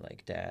with me,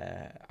 like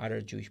the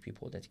other Jewish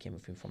people that came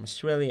with me from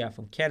Australia,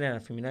 from Canada,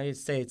 from the United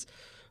States,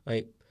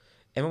 like.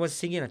 And I was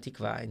singing a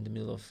tikva in the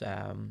middle of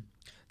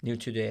near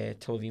to the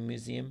Tel Aviv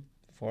Museum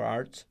for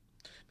Art,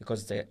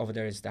 because over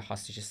there is the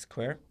Hostages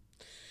Square.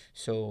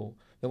 So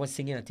I was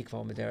singing a tikva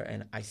over there,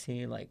 and I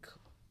see like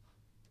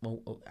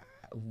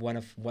one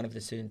of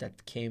the students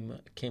that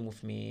came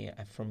with me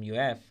from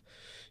UF.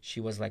 She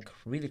was like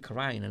really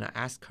crying, and I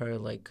asked her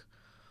like,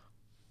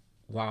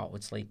 "Wow,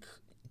 it's like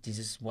this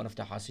is one of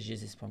the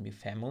hostages is from your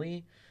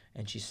family,"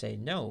 and she said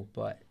no,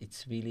 but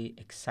it's really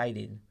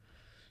exciting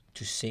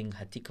to sing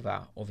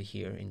Hatikva over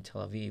here in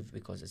Tel Aviv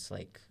because it's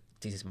like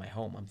this is my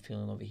home. I'm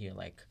feeling over here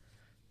like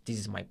this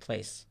is my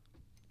place,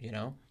 you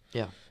know?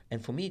 Yeah.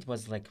 And for me, it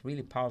was like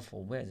really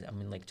powerful. I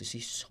mean, like to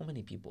see so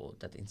many people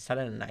that in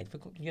Saturday night,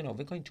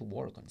 we're going to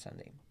work on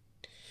Sunday.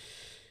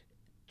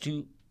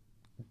 To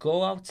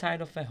go outside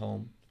of a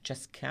home,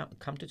 just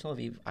come to Tel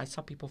Aviv. I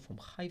saw people from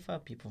Haifa,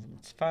 people from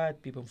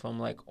Tzfat, people from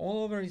like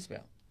all over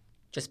Israel,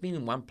 just being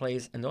in one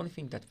place. And the only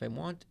thing that they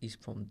want is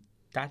from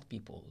that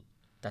people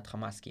that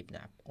Hamas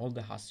kidnapped, all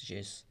the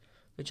hostages.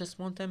 We just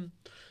want them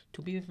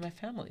to be with my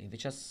family. We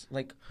just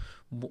like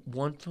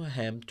want for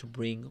him to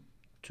bring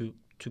to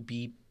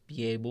be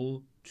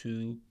able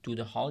to do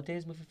the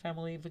holidays with the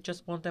family. We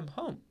just want them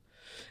home.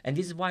 And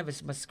this is why I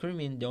was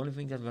screaming. The only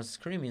thing that was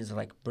screaming is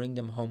like bring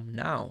them home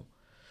now.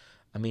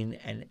 I mean,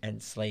 and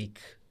it's like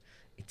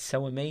it's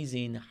so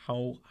amazing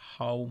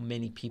how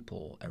many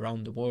people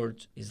around the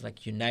world is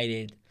like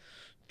united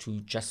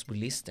to just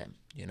release them,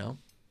 you know?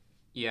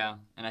 Yeah,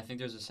 and I think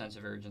there's a sense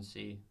of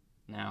urgency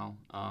now.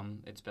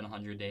 It's been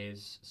 100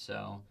 days,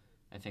 so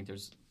I think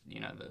there's,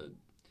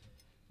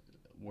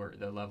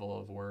 the level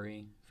of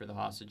worry for the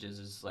hostages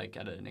is like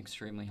at an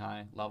extremely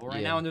high level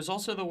right Yeah. now. And there's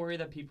also the worry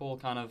that people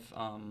kind of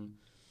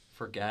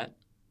forget.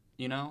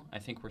 You know, I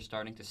think we're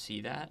starting to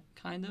see that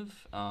kind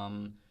of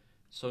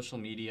social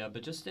media,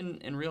 but just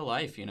in real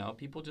life, you know,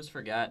 people just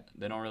forget.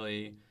 They don't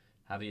really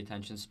have the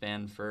attention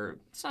span for.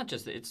 It's not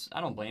just. I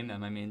don't blame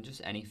them. I mean,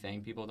 just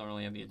anything. People don't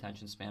really have the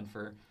attention span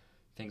for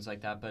things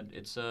like that. But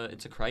it's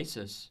a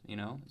crisis. You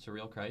know, it's a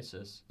real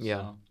crisis. Yeah.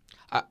 So.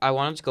 I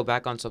wanted to go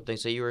back on something.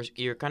 So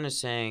you're kind of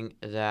saying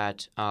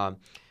that a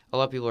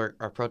lot of people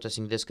are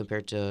protesting this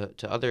compared to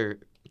other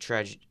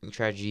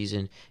tragedies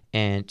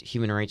and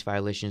human rights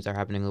violations that are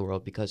happening in the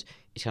world because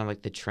it's kind of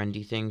like the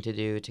trendy thing to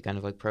do to kind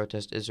of like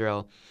protest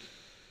Israel.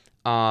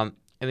 I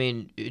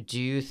mean, do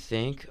you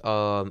think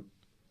a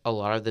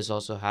lot of this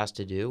also has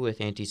to do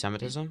with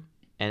anti-Semitism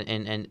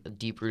and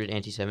deep-rooted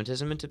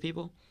anti-Semitism into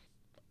people?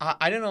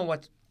 I don't know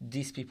what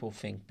these people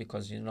think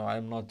because,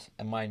 I'm not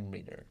a mind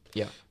reader.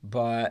 Yeah.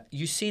 But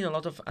you've seen a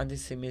lot of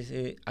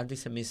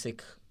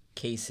anti-Semitic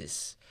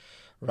cases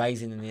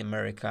rising in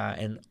America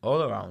and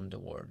all around the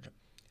world.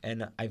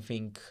 And I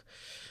think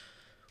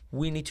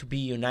we need to be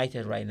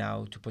united right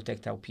now to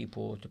protect our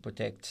people, to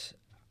protect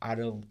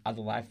other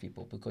life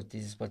people, because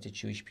this is what the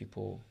Jewish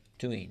people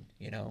doing,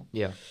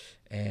 Yeah.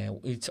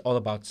 It's all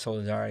about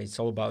solidarity. It's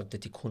all about the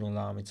Tikkun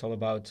Olam. It's all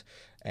about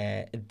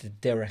the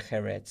Derech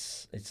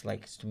Eretz. It's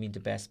like, to me, the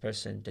best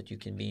person that you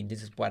can be. And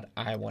this is what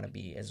I want to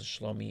be as a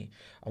Shlomi.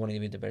 I want to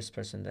be the best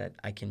person that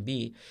I can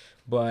be.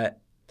 But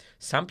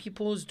some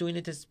people's doing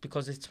it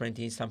because it's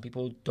trendy. Some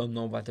people don't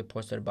know what the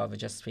poster about. They're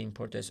just being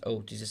protest.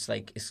 Oh, this is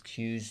like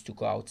excuse to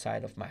go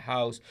outside of my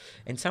house.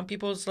 And some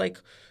people's like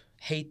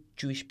hate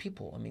Jewish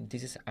people. I mean,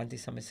 this is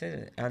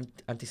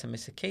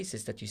anti-Semitic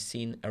cases that you've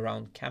seen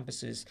around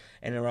campuses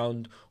and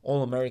around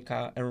all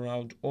America and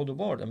around all the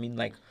world. I mean,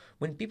 like,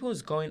 when people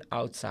is going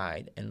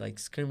outside and like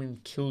screaming,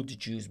 kill the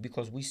Jews,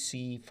 because we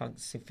see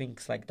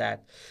things like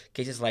that,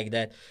 cases like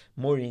that,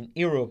 more in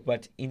Europe,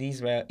 but in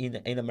Israel,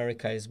 in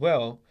America as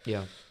well.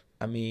 Yeah.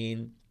 I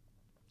mean,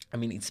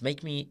 it's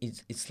make me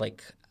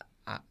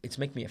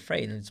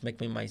afraid, and it's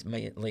make me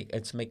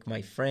it's make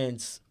my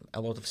friends,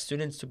 a lot of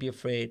students, to be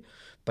afraid.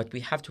 But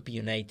we have to be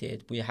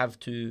united. We have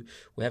to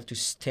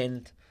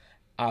stand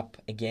up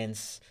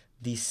against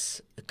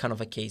these kind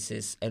of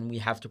cases, and we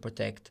have to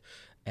protect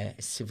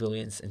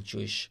civilians and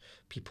Jewish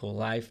people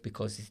life,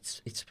 because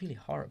it's really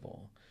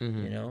horrible.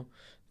 Mm-hmm.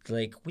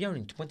 Like, we are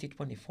in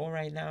 2024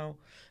 right now,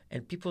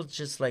 and people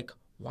just like,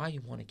 why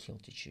you want to kill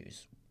the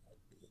Jews?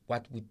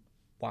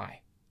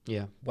 Why?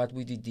 Yeah. What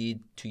we did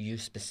to you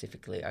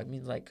specifically? I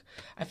mean, like,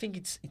 I think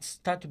it's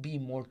start to be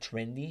more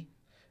trendy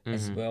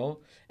as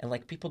well, and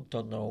like, people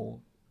don't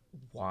know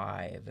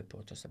why the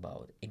protest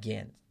about.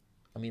 Again,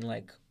 I mean,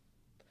 like,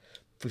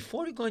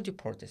 before you're going to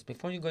protest,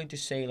 before you're going to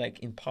say, like,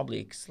 in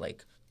publics,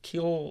 like,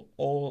 kill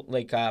all,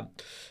 like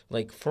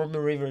from the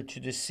river to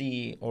the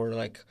sea, or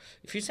like,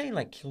 if you're saying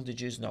like kill the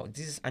Jews, no,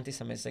 this is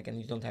anti-Semitic,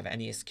 and you don't have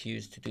any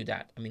excuse to do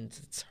that. I mean,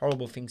 it's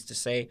horrible things to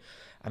say.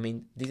 I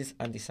mean, this is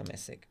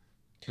anti-Semitic.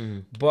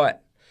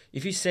 But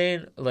if you're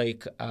saying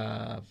like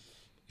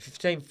if you're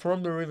saying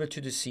from the river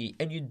to the sea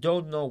and you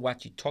don't know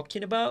what you're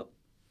talking about,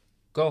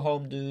 go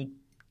home, dude,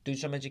 do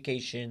some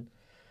education,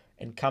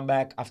 and come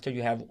back after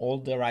you have all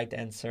the right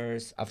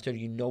answers, after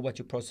you know what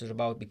your process is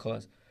about,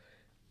 because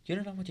you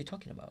don't know what you're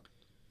talking about,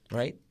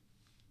 right?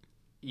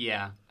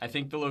 Yeah, I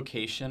think the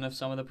location of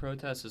some of the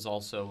protests is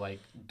also like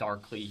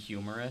darkly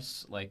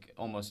humorous, like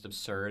almost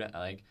absurd.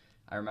 Like,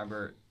 I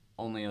remember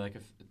only like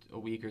a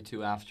week or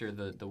two after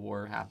the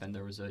war happened,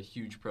 there was a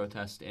huge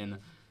protest in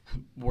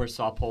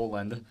Warsaw,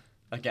 Poland,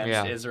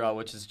 against Israel,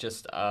 which is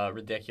just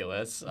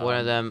ridiculous. One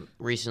of them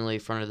recently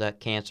fronted that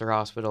cancer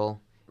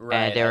hospital. Right,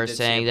 and they were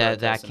saying that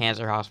protest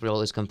cancer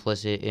hospital is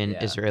complicit in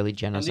Israeli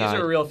genocide. And these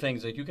are real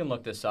things. Like, you can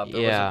look this up.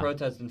 There was a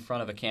protest in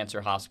front of a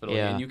cancer hospital,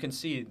 and you can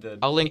see the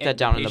I'll link that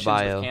down in the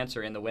bio. With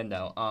cancer in the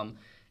window.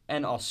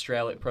 And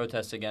Australia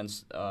protests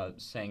against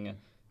saying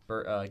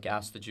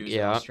gas the Jews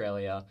in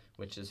Australia,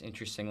 which is,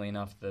 interestingly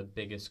enough,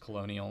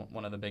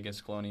 one of the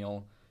biggest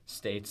colonial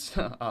states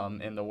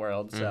in the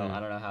world. So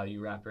I don't know how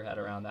you wrap your head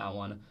around that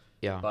one.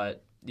 Yeah.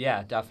 But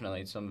yeah,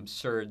 definitely some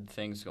absurd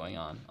things going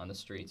on the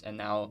streets. And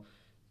now,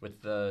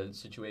 with the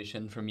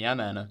situation from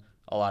Yemen,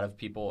 a lot of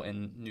people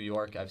in New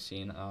York, I've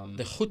seen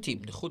the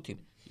Houthis.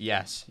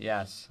 Yes.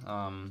 The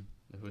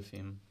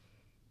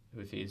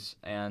Houthis,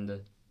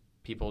 and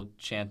people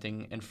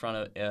chanting in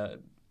front of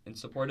in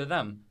support of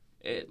them.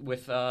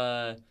 It's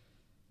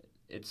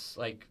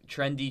like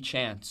trendy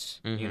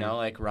chants,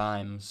 like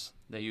rhymes.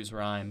 They use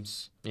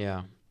rhymes.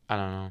 Yeah, I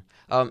don't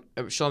know.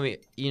 Shlomi,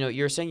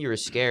 you're saying you were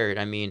scared.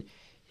 I mean,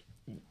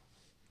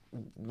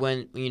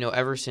 when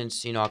ever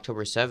since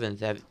October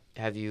 7th,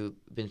 have you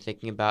been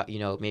thinking about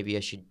maybe I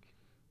should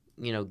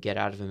get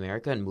out of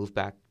America and move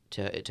back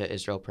to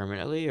Israel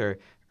permanently, or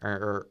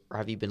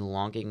have you been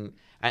longing?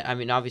 I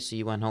mean, obviously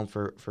you went home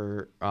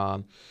for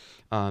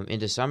in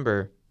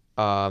December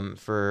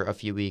for a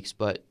few weeks,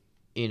 but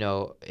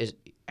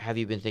have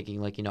you been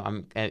thinking like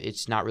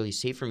it's not really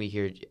safe for me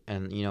here,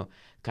 and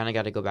kind of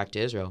got to go back to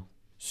Israel?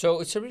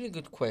 So it's a really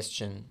good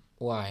question.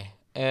 Why?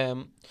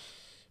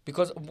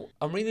 Because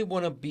I really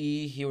want to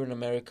be here in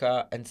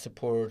America and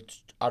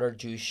support other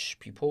Jewish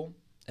people,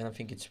 and I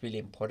think it's really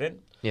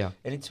important. Yeah.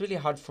 And it's really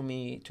hard for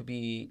me to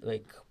be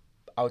like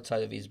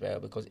outside of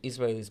Israel because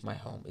Israel is my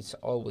home. It's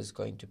always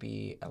going to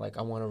be like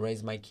I want to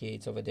raise my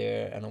kids over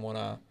there and I want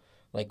to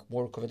like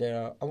work over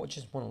there.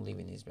 Just want to live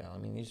in Israel. I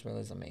mean, Israel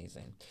is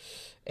amazing,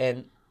 and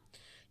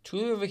to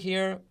live over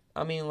here,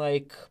 I mean,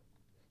 like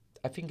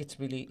I think it's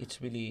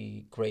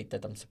really great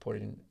that I'm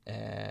supporting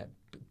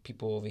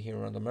people over here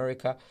around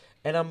America,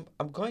 and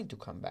I'm going to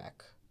come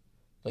back.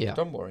 Like, Yeah.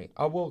 don't worry,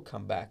 I will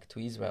come back to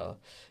Israel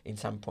in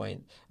some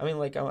point. I mean,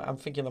 like I'm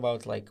thinking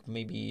about like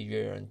maybe a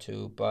year and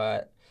two,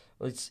 but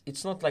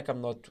it's not like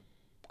I'm not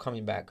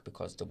coming back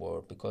because the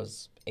war.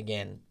 Because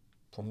again,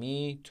 for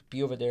me to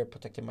be over there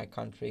protecting my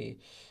country,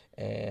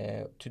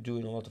 to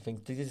doing a lot of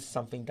things, this is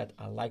something that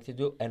I like to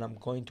do, and I'm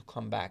going to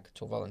come back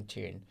to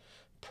volunteering,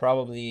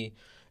 probably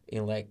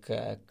in like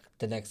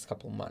the next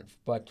couple of months.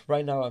 But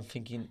right now, I'm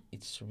thinking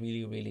it's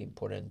really, really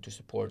important to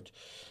support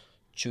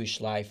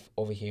Jewish life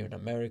over here in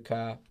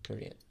America.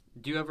 Period.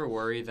 Do you ever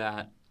worry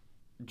that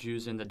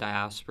Jews in the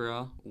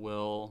diaspora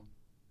will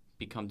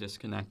become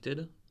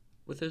disconnected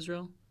with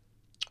Israel?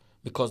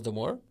 Because the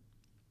war?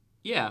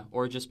 Yeah,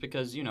 or just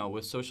because,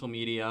 with social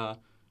media,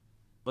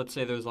 let's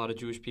say there's a lot of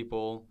Jewish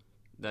people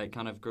that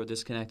kind of grow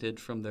disconnected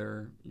from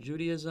their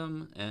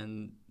Judaism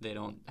and they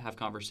don't have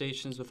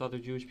conversations with other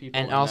Jewish people.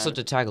 And also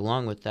to tag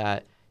along with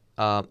that,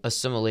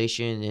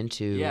 assimilation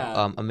into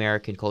Yeah.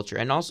 American culture,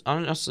 and also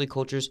honestly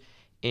cultures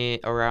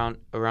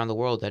around the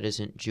world that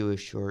isn't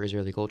Jewish or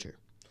Israeli culture.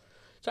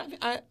 So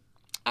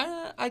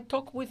I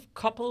talk with a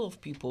couple of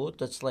people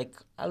that's like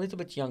a little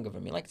bit younger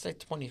than me, like say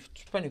 20,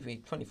 23,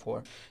 24.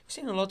 I've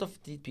seen a lot of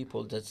these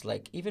people that's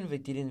like, even they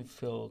didn't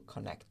feel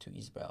connect to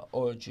Israel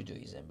or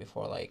Judaism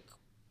before, like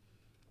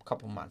a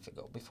couple months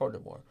ago, before the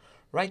war.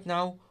 Right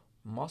now,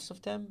 most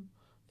of them,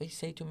 they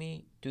say to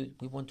me, dude,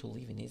 we want to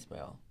live in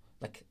Israel.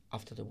 Like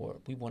after the war,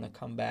 we want to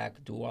come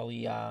back, do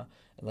Aliyah,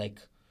 like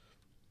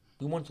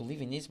we want to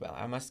live in Israel.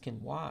 I'm asking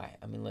why.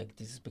 I mean, like,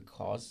 this is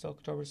because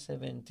October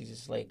 7th. This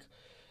is like,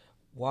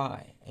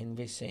 why? And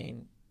they're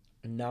saying,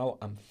 now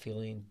I'm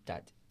feeling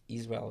that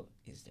Israel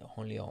is the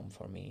only home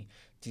for me.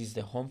 This is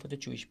the home for the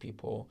Jewish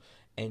people.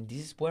 And this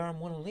is where I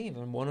want to live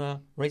and want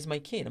to raise my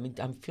kid. I mean,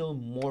 I'm feeling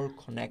more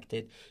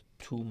connected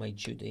to my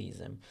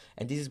Judaism.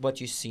 And this is what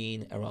you're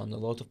seeing around a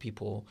lot of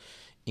people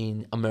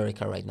in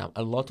America right now.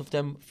 A lot of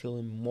them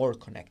feeling more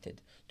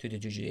connected to the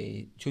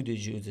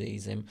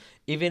Judaism.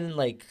 Even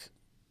like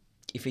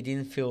if it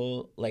didn't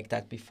feel like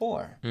that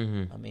before.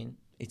 Mm-hmm. I mean,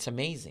 it's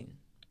amazing.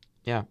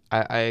 Yeah,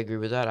 I agree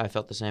with that. I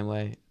felt the same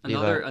way.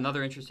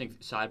 Another interesting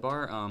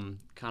sidebar,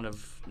 kind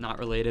of not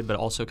related, but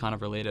also kind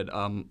of related.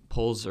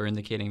 Polls are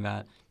indicating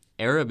that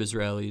Arab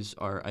Israelis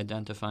are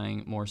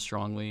identifying more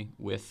strongly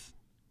with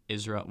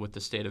Israel, with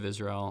the state of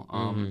Israel,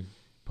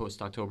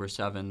 post October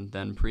 7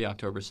 than pre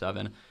October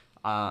 7.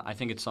 I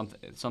think it's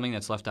something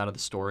that's left out of the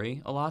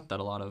story a lot. That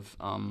a lot of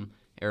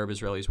Arab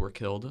Israelis were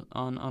killed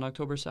on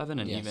October 7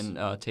 and even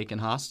taken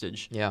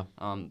hostage. Yeah.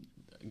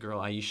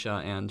 Girl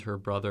Aisha and her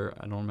brother,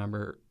 I don't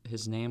remember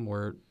his name,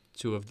 were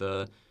two of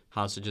the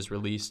hostages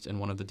released in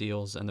one of the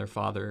deals, and their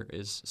father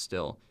is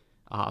still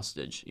a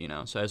hostage,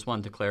 So I just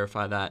wanted to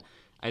clarify that.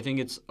 I think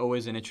it's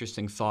always an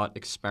interesting thought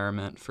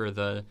experiment for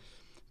the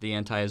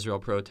anti-Israel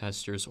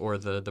protesters, or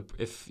the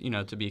if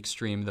to be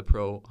extreme,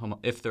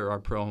 if there are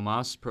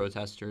pro-Hamas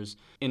protesters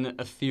in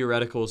a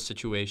theoretical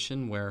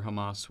situation where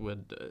Hamas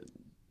would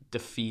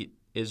defeat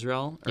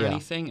Israel or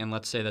anything, and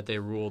let's say that they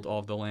ruled all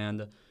of the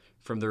land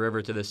from the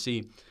river to the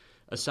sea.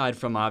 Aside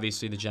from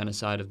obviously the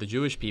genocide of the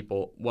Jewish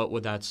people, what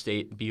would that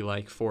state be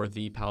like for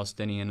the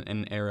Palestinian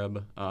and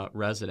Arab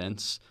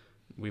residents?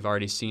 We've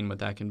already seen what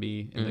that can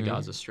be in the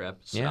Gaza Strip.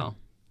 So,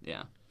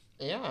 yeah.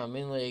 Yeah, I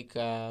mean, like,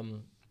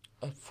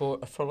 for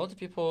a lot of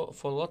people,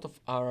 for a lot of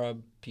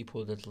Arab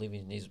people that live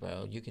in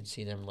Israel, you can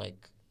see them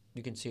like,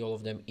 you can see all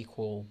of them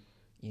equal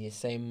in the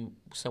same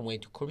way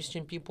to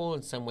Christian people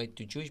and same way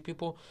to Jewish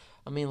people.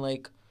 I mean,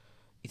 like,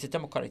 it's a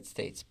democratic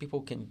state. People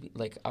can be,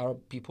 like,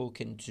 Arab people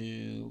can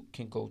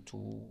go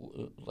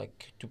to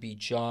like to be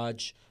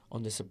judge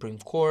on the Supreme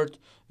Court.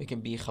 They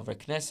can be Chaver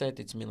Knesset.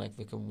 It's mean like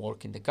they can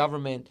work in the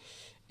government,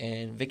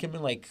 and they can be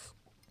like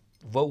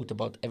vote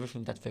about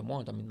everything that they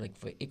want. I mean, like,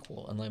 they're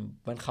equal. And like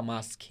when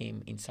Hamas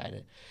came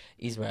inside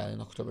Israel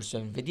in October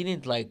 7th, they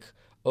didn't like,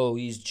 oh,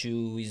 he's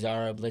Jew, he's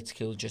Arab, let's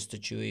kill just the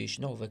Jewish.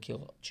 No, they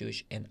kill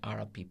Jewish and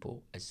Arab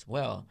people as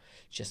well,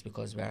 just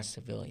because they are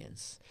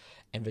civilians.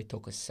 And they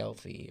took a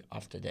selfie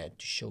after that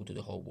to show to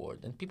the whole world.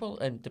 And people,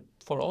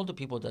 for all the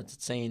people that's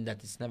saying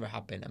that it's never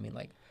happened, I mean,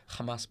 like,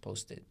 Hamas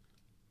posted.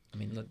 I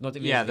mean, not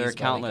even there are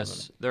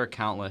countless. There are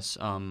countless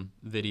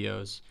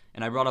videos,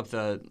 and I brought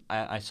up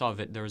I saw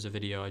there was a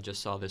video I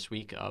just saw this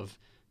week of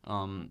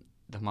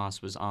the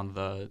Hamas was on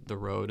the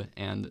road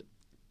and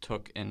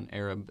took an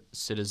Arab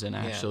citizen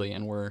actually,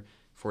 and were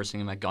forcing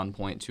him at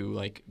gunpoint to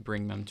like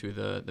bring them to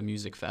the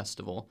music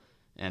festival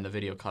and the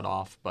video cut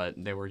off, but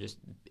they were just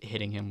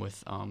hitting him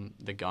with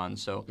the gun.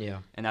 So Yeah.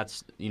 and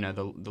that's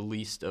the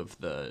least of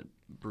the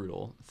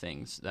brutal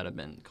things that have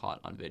been caught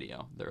on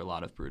video. There are a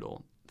lot of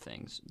brutal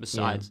things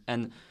besides,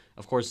 and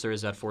of course there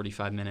is that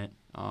 45-minute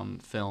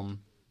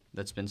film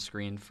that's been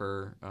screened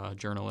for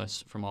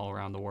journalists from all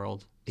around the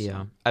world. So.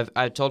 Yeah,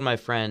 I've told my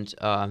friend,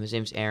 his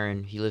name's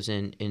Aaron. He lives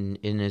in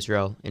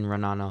Israel, in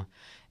Ra'anana.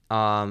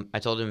 I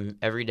told him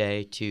every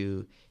day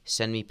to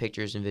send me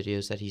pictures and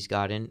videos that he's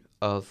gotten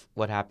of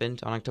what happened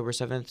on October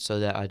 7th, so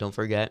that I don't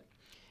forget,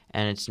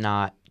 and it's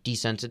not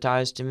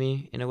desensitized to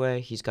me in a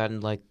way. He's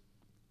gotten like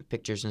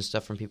pictures and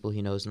stuff from people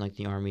he knows in like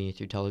the army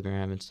through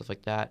Telegram and stuff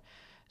like that.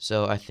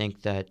 So I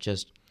think that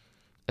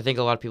I think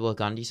a lot of people have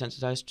gotten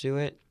desensitized to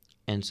it,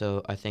 and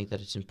so I think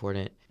that it's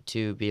important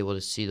to be able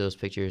to see those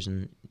pictures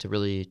and to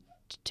really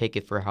take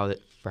it for how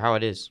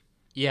it is.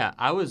 Yeah,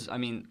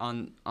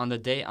 on the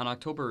day on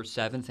October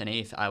 7th and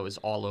 8th, I was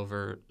all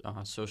over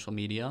social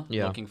media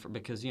looking for,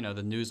 because the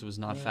news was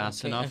not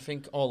fast enough. I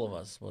think all of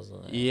us was.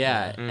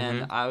 Yeah,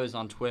 and I was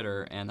on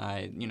Twitter, and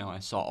I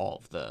saw all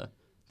of the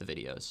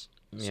videos.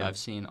 So I've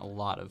seen a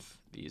lot of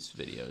these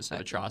videos of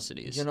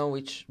atrocities. You know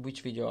which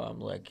video I'm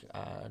like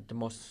the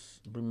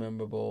most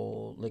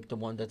memorable, like the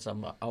one that's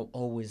I'll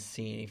always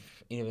see,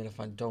 even if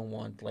I don't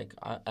want, like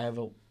I have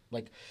a,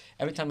 like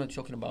every time I'm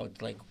talking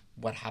about like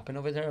what happened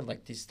over there,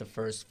 like this is the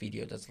first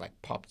video that's like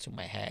popped to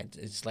my head.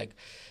 It's like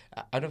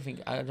I don't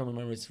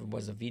remember if it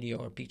was a video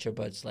or a picture,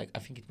 but it's like I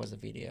think it was a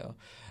video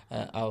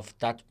of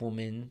that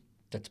woman,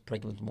 that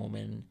pregnant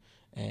woman,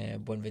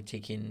 when the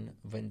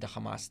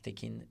Hamas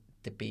taking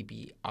the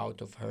baby out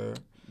of her.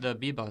 The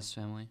Bibas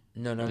family.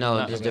 No,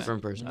 it's a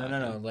different person.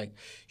 No. Like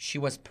she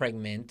was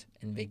pregnant,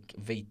 and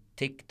they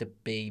take the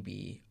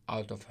baby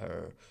out of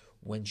her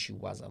when she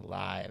was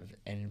alive,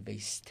 and they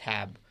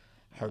stab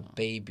her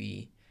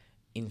baby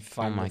in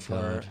front of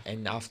her.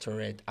 And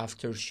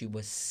after she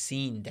was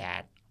seeing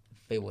that,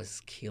 they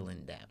was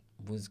killing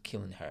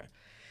her.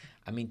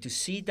 I mean, to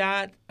see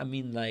that, I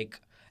mean,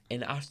 like,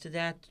 and after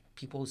that,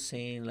 people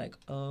saying like,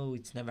 oh,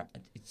 it's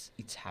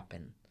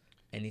happened,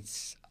 and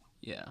it's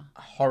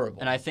horrible.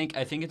 And I think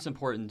it's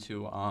important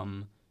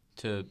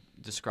to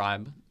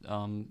describe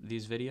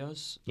these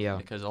videos. Yeah.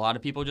 Because a lot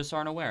of people just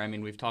aren't aware. I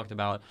mean, we've talked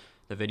about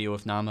the video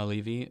of Naama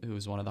Levy, who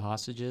was one of the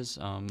hostages,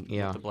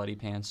 with the bloody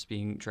pants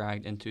being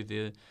dragged into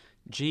the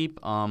Jeep.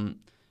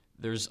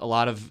 There's a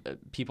lot of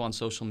people on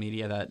social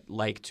media that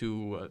like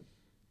to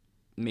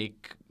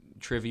make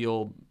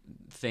trivial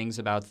things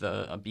about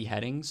the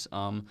beheadings.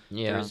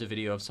 There's a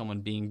video of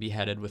someone being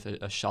beheaded with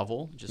a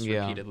shovel, just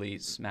repeatedly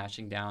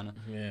smashing down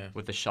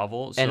with a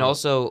shovel. And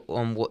also,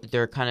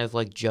 they're kind of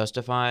like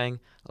justifying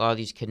a lot of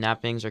these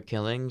kidnappings or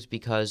killings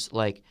because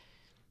like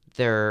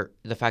the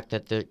fact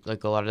that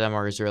like a lot of them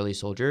are Israeli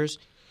soldiers,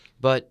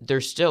 but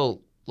they're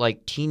still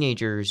like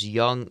teenagers,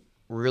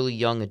 really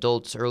young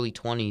adults, early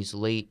 20s,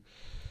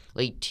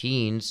 late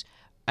teens.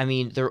 I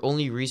mean, the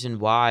only reason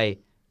why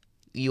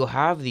you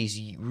have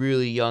these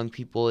really young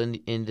people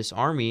in this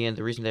army, and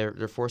the reason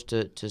they're forced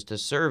to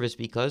serve is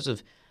because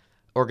of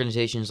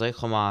organizations like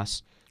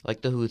Hamas,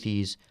 like the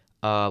Houthis,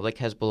 like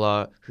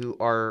Hezbollah, who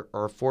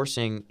are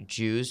forcing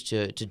Jews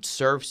to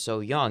serve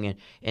so young,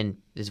 and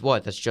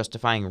that's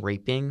justifying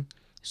raping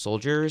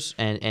soldiers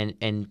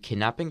and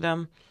kidnapping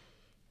them.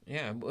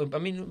 Yeah, I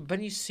mean,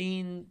 when you've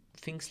seen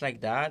things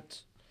like that,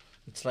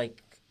 it's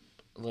like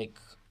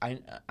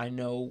I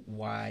know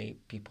why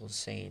people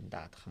saying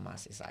that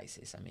Hamas is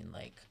ISIS. I mean,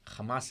 like,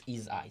 Hamas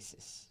is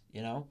ISIS,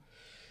 you know?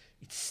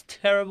 It's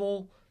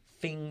terrible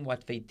thing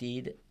what they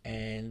did,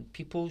 and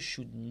people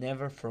should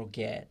never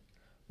forget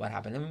what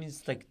happened. I mean,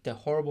 it's like the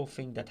horrible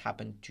thing that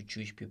happened to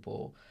Jewish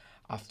people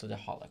after the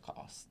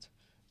Holocaust,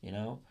 you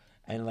know?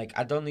 And, like,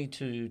 I don't need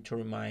to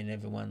remind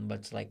everyone,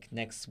 but, like,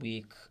 next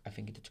week, I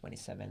think the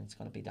 27th, it's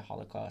going to be the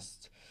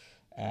Holocaust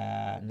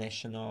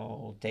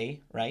National Day,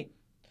 right?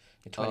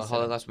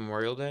 Holocaust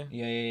Memorial Day?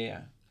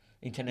 Yeah.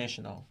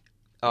 International.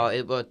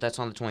 But that's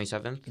on the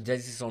 27th?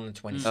 This is on the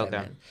 27th.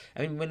 Okay.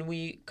 I mean, when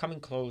we coming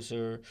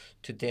closer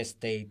to this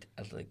date,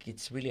 like,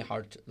 it's really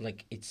hard,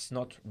 like, it's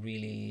not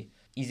really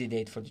easy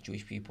date for the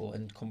Jewish people,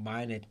 and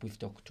combine it with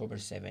the October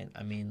 7th.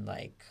 I mean,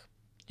 like,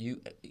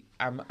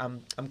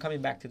 I'm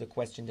coming back to the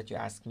question that you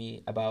asked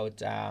me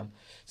about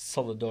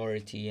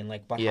solidarity and,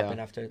 like, what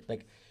happened after,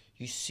 like,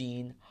 you've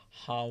seen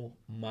how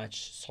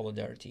much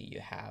solidarity you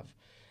have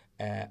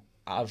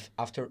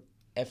after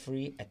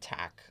every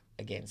attack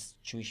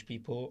against Jewish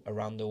people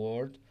around the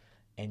world,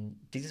 and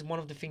this is one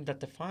of the things that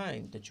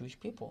define the Jewish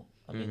people.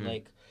 I mean,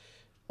 like,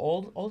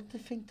 all the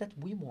things that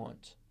we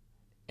want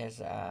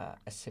as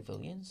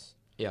civilians,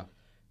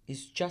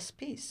 is just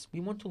peace. We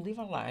want to live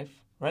our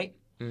life, right?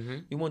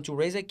 We want to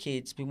raise our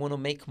kids. We want to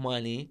make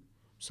money.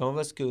 Some of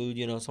us good,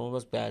 some of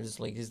us bad. It's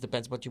like, it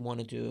depends what you want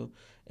to do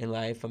in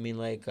life. I mean,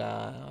 like,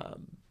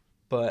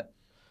 but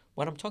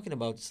what I'm talking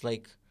about is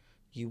like,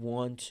 you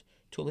want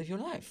to live your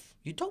life.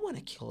 You don't want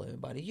to kill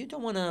anybody. You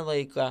don't want to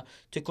like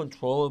to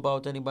control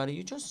about anybody.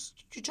 You just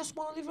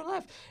want to live your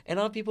life. And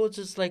other people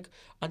just like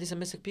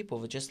anti-Semitic people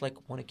they just like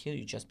want to kill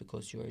you just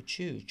because you're a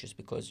Jew, just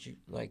because you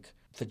like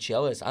they're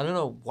jealous. I don't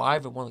know why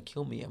they want to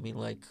kill me. I mean,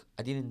 like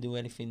I didn't do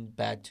anything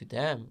bad to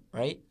them,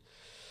 right?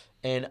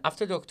 And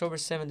after the October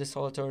 7th, the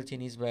solidarity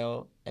in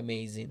Israel,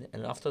 amazing.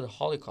 And after the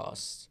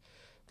Holocaust,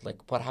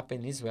 like what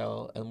happened in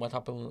Israel and what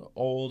happened with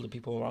all the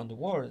people around the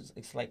world,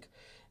 it's like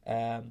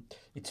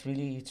it's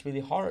really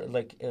hard.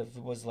 Like if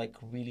it was like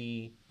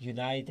really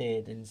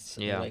united and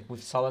like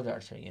with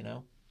solidarity, you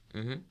know.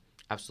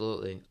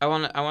 Absolutely. I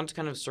want to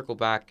kind of circle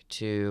back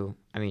to.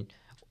 I mean,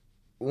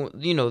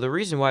 the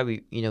reason why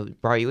we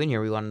brought you in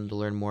here, we wanted to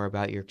learn more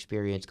about your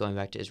experience going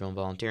back to Israel and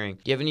volunteering.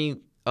 Do you have any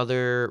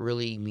other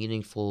really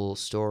meaningful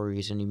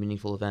stories, any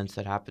meaningful events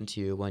that happened to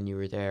you when you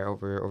were there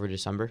over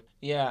December?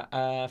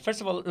 Yeah.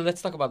 First of all,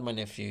 let's talk about my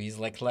nephew. He's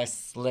like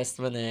less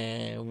than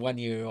a 1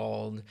 year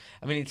old.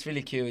 I mean, it's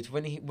really cute.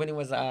 When he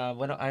was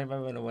when I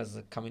remember when I was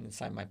coming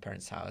inside my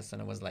parents' house and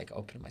I was like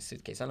opening my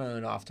suitcase. I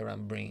don't know after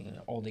I'm bringing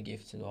all the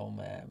gifts to all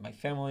my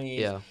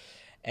family. Yeah.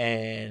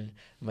 And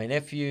my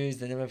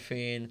nephews and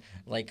everything.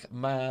 Like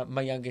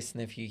my youngest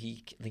nephew,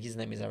 his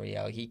name is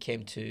Ariel. He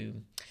came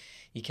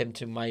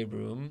to my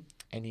room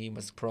and he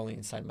was crawling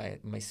inside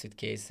my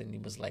suitcase and he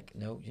was like,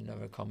 "No, you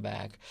never come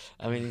back."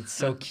 I mean, it's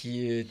so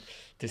cute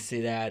to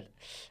see that.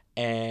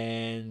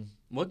 And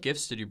what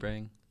gifts did you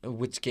bring?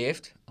 Which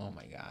gift? Oh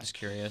my gosh. Just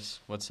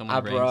curious. What someone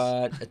I brings.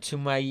 brought to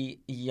my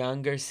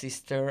younger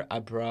sister. I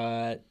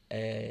brought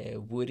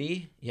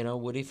Woody. You know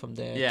Woody from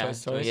the Toy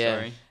Story.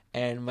 Yeah.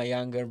 And my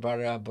younger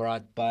brother, I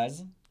brought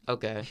Buzz.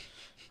 Okay.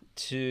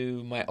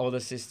 To my older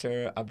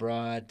sister, I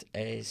brought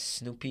a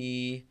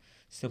Snoopy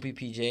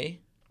PJ.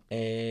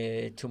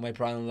 To my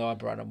brother-in-law, I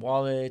brought a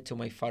wallet. To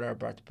my father, I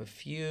brought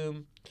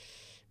perfume.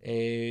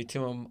 To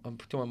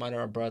my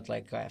mother, I brought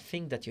like a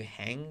thing that you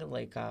hang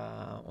like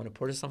on a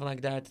port or something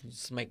like that.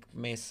 Just make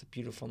a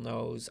beautiful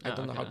nose. I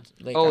don't know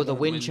how. The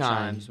wind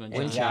chimes.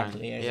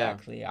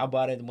 Exactly. I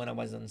bought it when I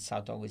was in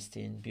South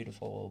Augustine.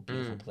 Beautiful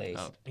place.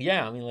 Oh.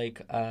 Yeah, I mean,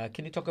 like,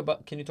 can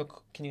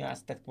you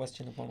ask that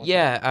question one more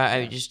time?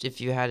 I just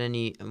if you had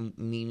any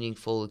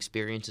meaningful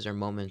experiences or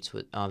moments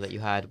with that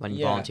you had when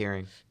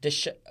volunteering.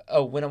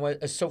 When I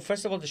was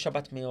first of all, the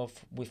Shabbat meal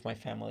with my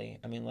family.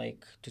 I mean,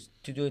 like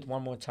to do it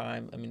one more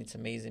time. I mean, it's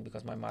amazing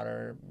because my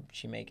mother,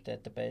 she makes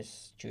the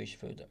best Jewish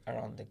food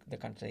around the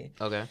country.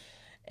 Okay.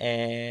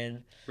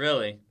 And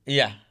really?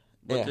 Yeah.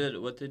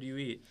 What did you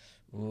eat?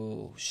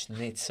 Ooh,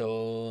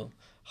 schnitzel,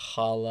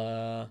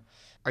 challah.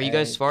 Are you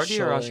guys Sephardi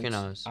or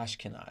Ashkenaz?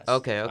 Ashkenaz.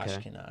 Okay.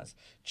 Ashkenaz.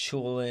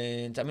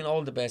 Cholent. I mean,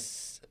 all the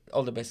best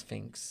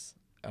things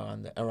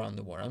around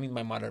the world. I mean,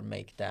 my mother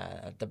make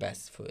the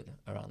best food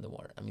around the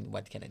world. I mean,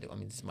 what can I do? I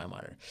mean, this is my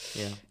mother.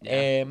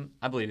 Yeah.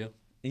 I believe you.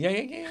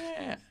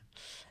 Yeah.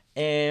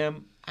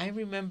 I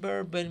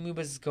remember when we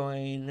was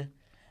going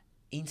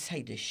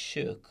inside the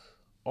Shuk,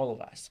 all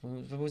of us.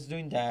 We was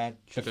doing the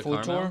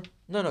food tour.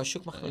 No,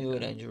 Shuk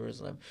Machane in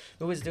Jerusalem.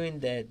 We was doing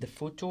the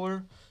food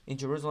tour in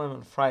Jerusalem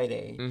on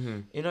Friday. Mm-hmm.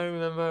 And I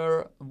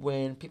remember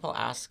when people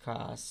ask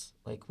us,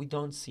 like, we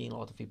don't see a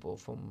lot of people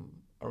from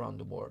around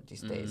the world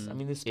these days. I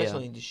mean,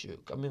 especially in the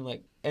Shuk. I mean,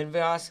 like, and they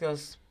ask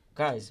us,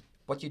 guys,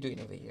 what you doing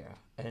over here?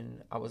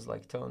 And I was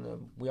like telling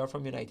them, we are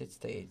from United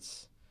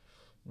States.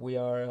 We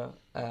are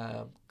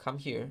come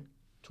here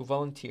to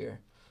volunteer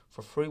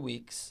for 3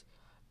 weeks,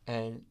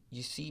 and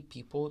you see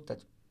people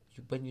that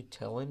when you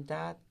tell him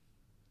that,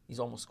 he's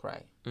almost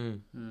crying.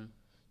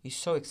 He's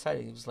so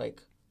excited. He was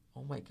like,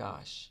 "Oh my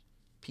gosh,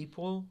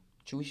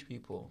 Jewish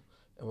people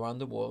around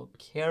the world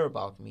care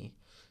about me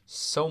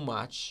so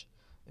much.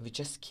 And we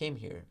just came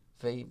here.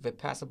 They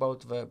passed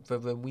about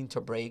the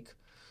winter break.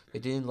 They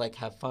didn't like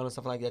have fun or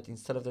stuff like that.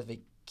 Instead of that,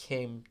 they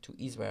came to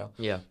Israel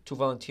to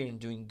volunteer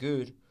and doing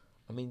good.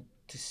 I mean."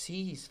 To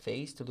see his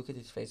face, to look at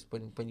his face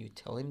when you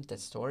tell him that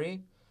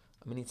story,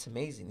 I mean, it's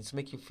amazing. It's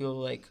make you feel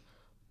like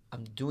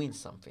I'm doing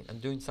something. I'm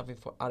doing something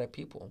for other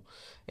people.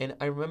 And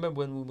I remember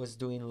when we was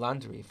doing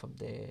laundry for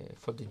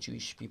the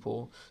Jewish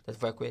people that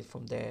evacuated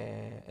from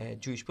the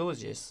Jewish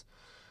villages,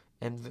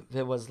 and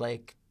there was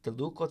like the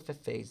look of the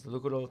face, the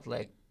look of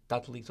like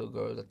that little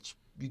girl that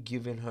you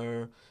giving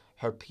her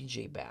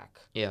PJ back.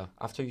 Yeah.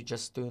 After you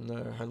just doing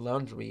her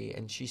laundry,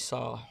 and she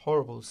saw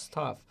horrible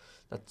stuff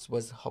that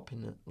was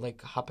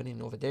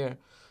happening over there.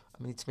 I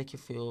mean, it's make you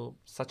feel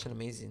such an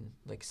amazing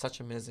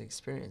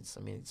experience.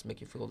 I mean, it's make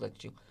you feel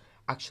like you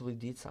actually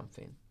did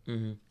something.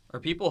 Mm-hmm.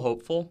 Are people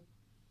hopeful?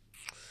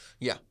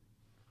 Yeah.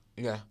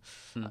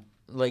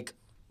 Like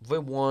they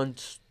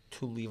want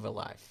to live a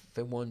life.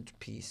 They want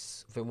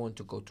peace. They want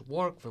to go to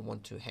work. They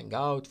want to hang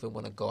out. They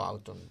want to go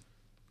out on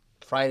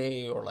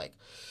Friday or like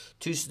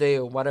Tuesday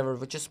or whatever.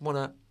 They just want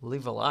to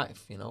live a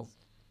life, you know.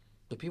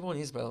 The people in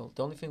Israel,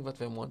 the only thing that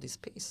they want is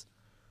peace.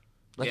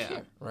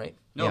 Here, right?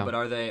 No, but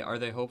are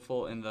they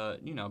hopeful in the,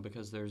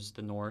 because there's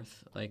the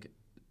north, like,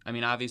 I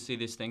mean, obviously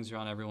these things are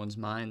on everyone's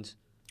mind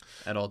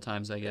at all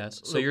times, I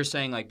guess. So you're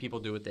saying like people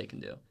do what they can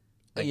do.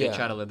 Like Yeah. they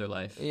try to live their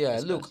life. Yeah,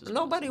 as look, best as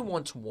nobody possible.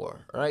 wants war,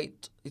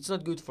 right? It's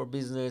not good for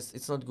business.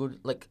 It's not good.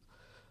 Like,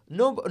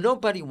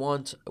 nobody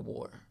wants a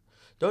war.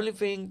 The only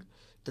thing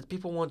that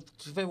people want,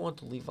 they want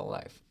to live a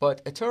life.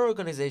 But a terror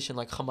organization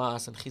like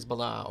Hamas and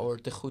Hezbollah or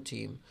the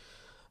Houthis,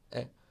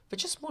 they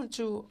just want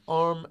to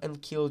arm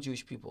and kill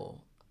Jewish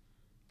people.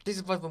 This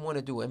is what they want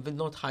to do, and they're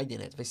not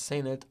hiding it. They're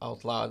saying it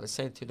out loud. They're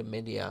saying it to the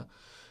media,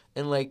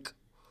 and like,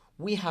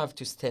 we have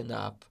to stand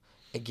up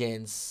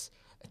against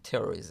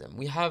terrorism.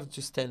 We have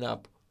to stand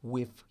up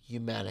with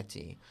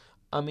humanity.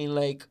 I mean,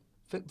 like,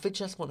 they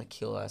just want to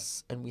kill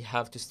us, and we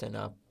have to stand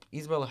up.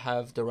 Israel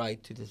have the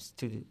right to this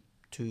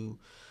to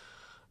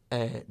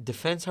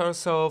defend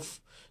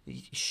herself.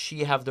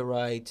 She have the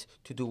right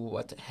to do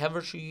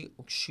whatever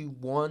she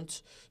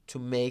wants to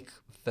make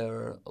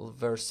their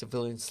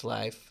civilians'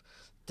 life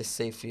the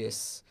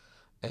safest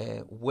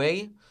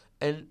way.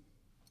 And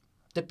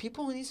the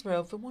people in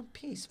Israel, they want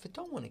peace. They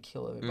don't want to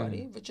kill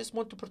everybody. They just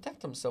want to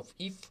protect themselves.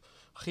 If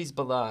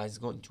Hezbollah is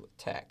going to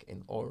attack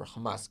or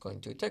Hamas going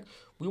to attack,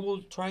 we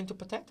will try to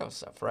protect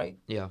ourselves, right?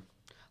 Yeah.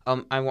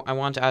 I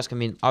want to ask. I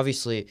mean,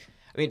 obviously,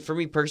 I mean, for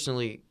me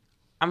personally,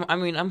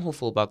 I'm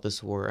hopeful about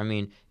this war. I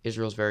mean,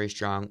 Israel's very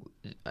strong.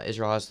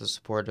 Israel has the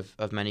support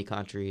of many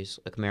countries,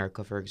 like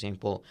America, for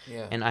example.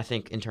 Yeah. And I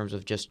think in terms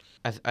of just,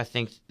 I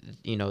think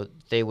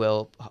they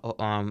will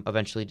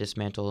eventually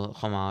dismantle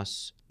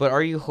Hamas. But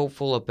are you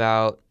hopeful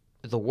about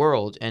the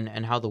world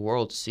and how the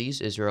world sees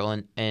Israel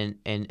and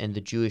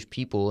the Jewish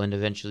people, and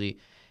eventually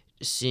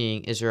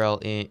seeing Israel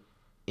and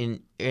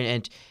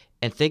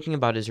thinking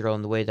about Israel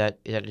in the way that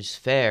is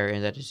fair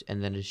and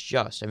that is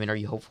just? I mean, are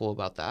you hopeful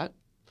about that?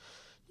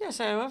 Yes,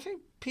 I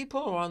think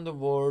people around the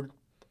world,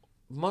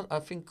 I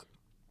think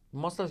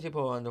most of the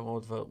people around the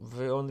world,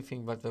 the only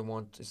thing that they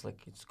want is like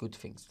it's good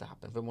things to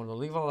happen. They want to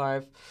live a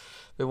life.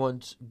 They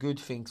want good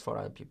things for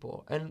other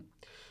people. And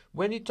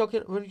when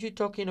you're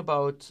talking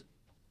about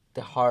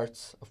the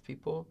hearts of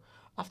people,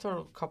 after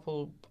a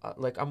couple,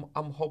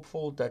 I'm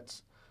hopeful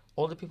that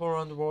all the people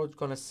around the world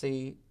gonna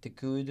see the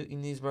good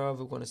in Israel.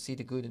 We're gonna see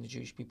the good in the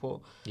Jewish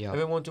people. Yeah. And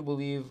we want to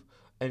believe,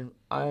 and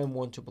I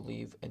want to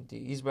believe, and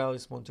the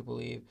Israelis want to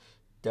believe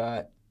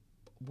that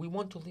we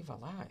want to live a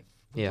life.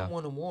 We Yeah. don't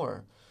want a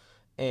war.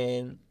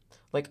 And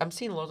like, I'm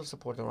seeing a lot of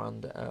support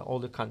around all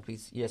the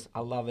countries. Yes,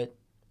 I love it.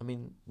 I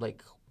mean,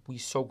 like, we're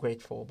so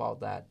grateful about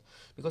that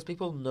because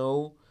people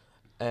know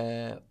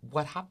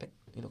what happened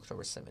in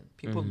October 7th.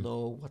 People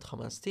know what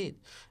Hamas did.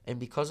 And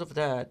because of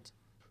that,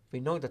 we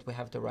know that we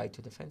have the right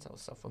to defend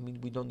ourselves. I mean,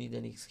 we don't need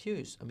any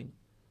excuse. I mean,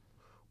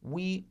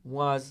 we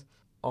was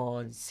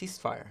on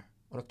ceasefire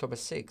on October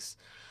 6th.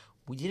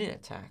 We didn't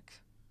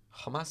attack.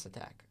 Hamas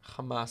attack.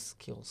 Hamas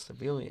kills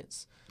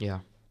civilians. Yeah.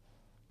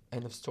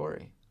 End of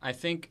story. I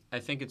think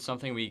it's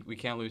something we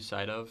can't lose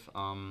sight of.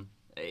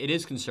 It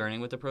is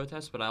concerning with the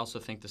protests, but I also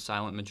think the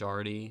silent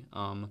majority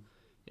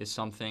is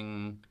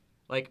something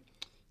like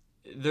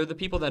they're the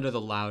people that are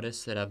the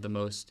loudest that have the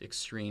most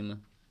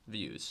extreme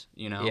views.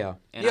 Yeah.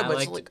 And yeah, I but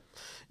like it's like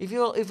if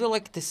you're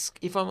like this,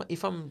 if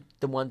I'm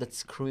the one that's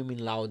screaming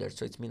louder,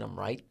 so it's mean I'm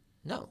right?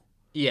 No.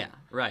 yeah,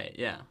 right,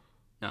 yeah.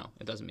 No,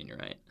 it doesn't mean you're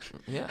right.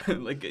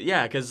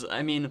 Yeah. Because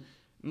I mean,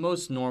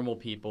 most normal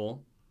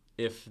people,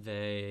 if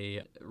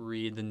they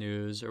read the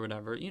news or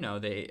whatever,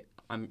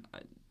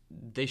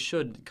 they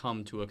should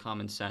come to a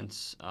common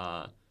sense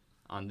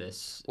on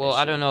this. Well,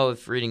 I issue. don't know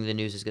if reading the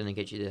news is going to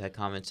get you to that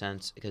common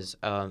sense because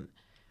I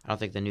don't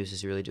think the news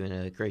is really doing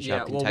a great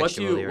job Yeah. Well,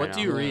 contextually what right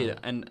do you now. read?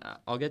 And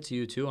I'll get to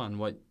you too on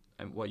what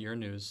your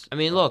news. I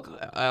mean, look,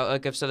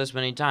 like I've said this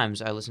many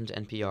times, I listen to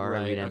NPR, I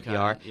Right, read okay,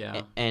 NPR,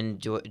 yeah. and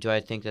do I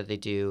think that they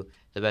do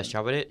the best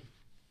job at it?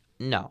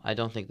 No, I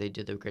don't think they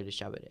do the greatest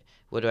job at it.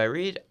 What do I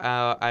read?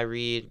 I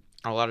read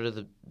a lot of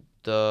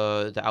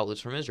the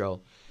outlets from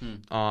Israel,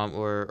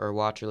 or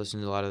watch or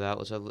listen to a lot of the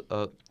outlets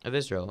of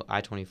Israel.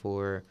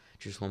 I-24,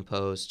 Jerusalem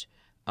Post,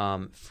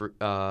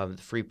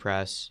 Free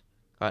Press,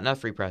 not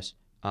Free Press,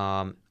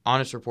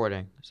 Honest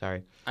Reporting.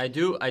 Sorry. I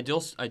do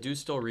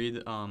still read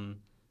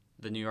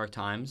the New York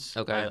Times.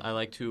 Okay.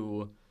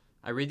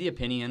 I read the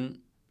opinion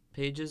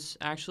pages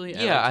actually.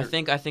 Yeah, like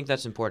to- I think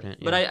that's important.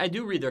 But yeah. I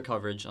do read their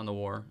coverage on the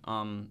war.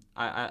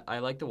 I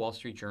like the Wall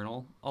Street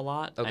Journal a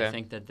lot. Okay. I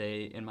think that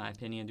they, in my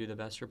opinion, do the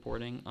best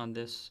reporting on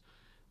this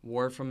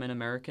war from an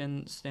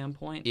American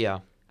standpoint. Yeah.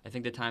 I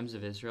think the Times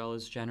of Israel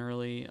is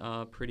generally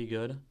pretty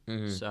good.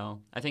 Mhm. So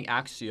I think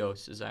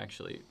Axios is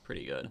actually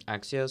pretty good.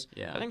 Axios.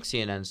 Yeah. I think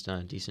CNN's done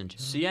a decent job.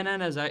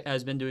 CNN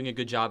has been doing a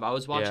good job. I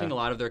was watching Yeah. a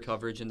lot of their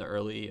coverage in the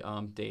early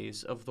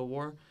days of the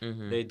war.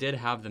 Mhm. They did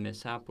have the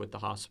mishap with the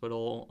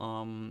hospital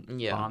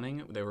Yeah.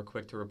 bombing. They were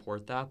quick to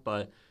report that,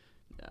 but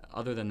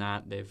other than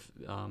that, they've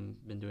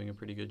been doing a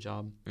pretty good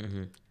job.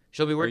 Mm-hmm.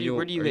 Shelby, where do you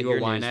are get you your a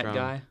news Ynet from?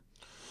 guy?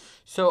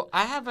 So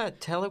I have a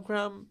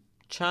Telegram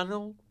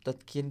channel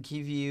that can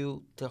give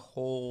you the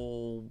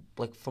whole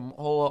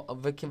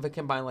they can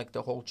combine like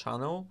the whole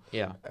channel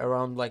Yeah.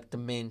 around like the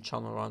main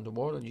channel around the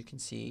world, and you can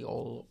see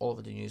all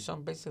of the news. So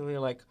I'm basically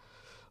like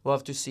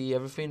love to see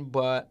everything,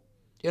 but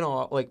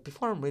like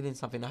before I'm reading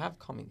something, I have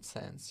common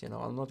sense.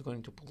 I'm not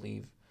going to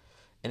believe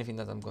anything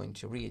that I'm going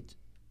to read,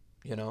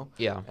 you know.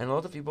 Yeah. And a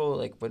lot of people,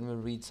 like, when we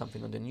read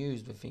something on the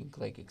news, we think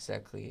like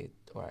exactly,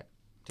 all right,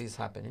 this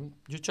happened, and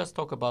you just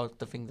talk about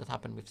the thing that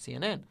happened with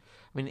CNN.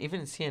 I mean,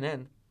 even in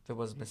CNN,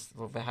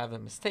 they have a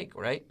mistake,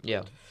 right? Yeah.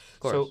 Of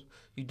course. So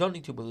you don't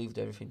need to believe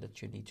everything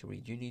that you need to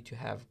read. You need to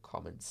have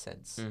common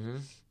sense. Mm-hmm.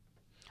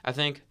 I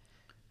think,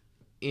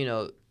 you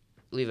know,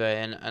 Levi,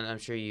 and I'm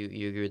sure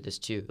you agree with this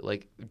too.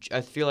 Like,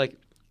 I feel like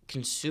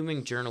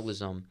consuming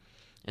journalism,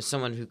 as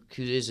someone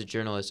who is a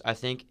journalist, I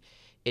think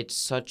it's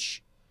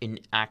such an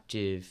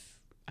active,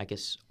 I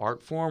guess,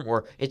 art form,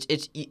 or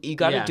it's you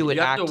got to do it actively. You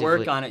have to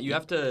work on it. You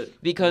have to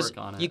because work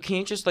on it. You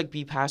can't just like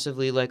be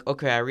passively like,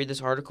 okay, I read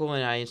this article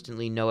and I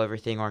instantly know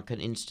everything, or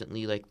can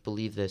instantly like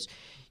believe this.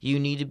 You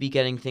need to be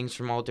getting things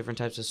from all different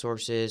types of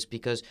sources,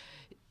 because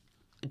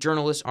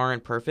journalists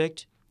aren't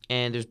perfect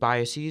and there's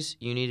biases.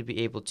 You need to be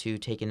able to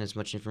take in as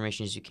much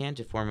information as you can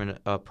to form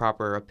a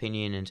proper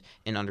opinion and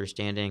an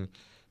understanding.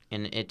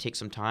 And it takes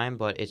some time,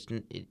 but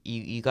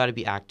you got to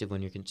be active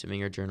when you're consuming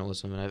your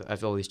journalism. And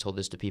I've always told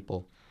this to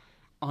people.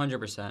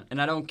 100%.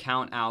 And I don't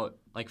count out,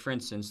 like, for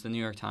instance, the New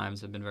York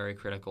Times have been very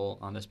critical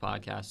on this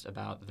podcast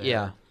about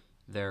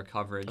their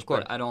coverage. Of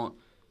course. But I don't,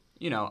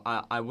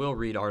 I will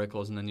read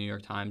articles in the New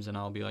York Times and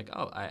I'll be like,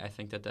 oh, I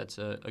think that's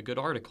a good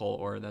article,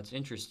 or that's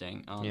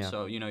interesting.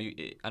 So,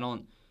 I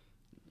don't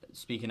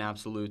speak in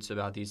absolutes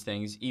about these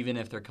things, even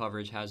if their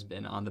coverage has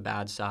been on the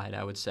bad side,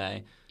 I would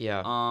say.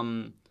 Yeah.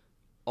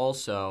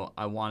 Also,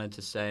 I wanted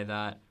to say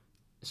that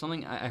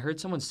I heard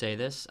someone say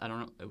this. I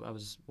don't know. I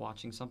was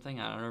watching something.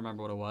 I don't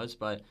remember what it was,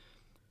 but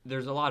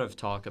there's a lot of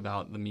talk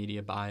about the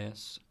media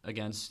bias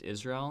against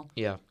Israel.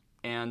 Yeah.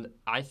 And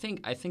I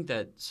think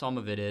that some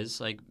of it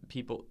is like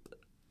people.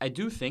 I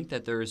do think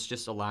that there is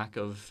just a lack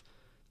of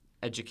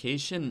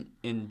education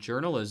in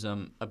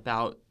journalism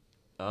about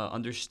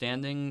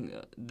understanding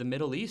the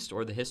Middle East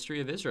or the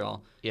history of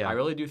Israel. Yeah. I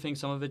really do think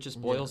some of it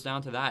just boils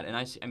down to that. And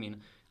I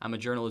mean, I'm a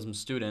journalism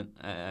student.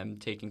 I'm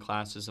taking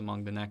classes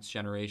among the next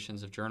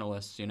generations of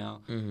journalists,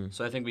 Mm-hmm.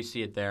 So I think we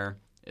see it there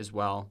as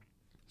well.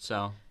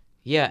 So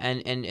yeah,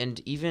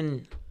 and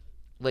even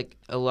like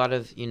a lot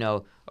of,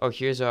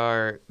 here's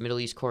our Middle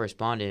East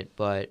correspondent,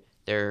 but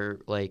they're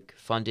like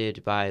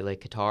funded by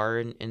like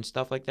Qatar and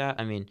stuff like that.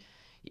 I mean,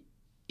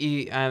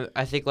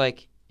 I think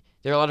like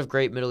there are a lot of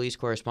great Middle East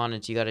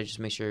correspondents. You got to just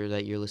make sure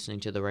that you're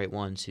listening to the right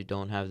ones who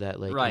don't have that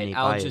like right. innate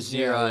Al bias.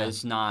 Jazeera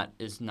is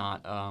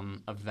not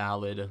a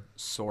valid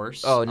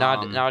source. Oh,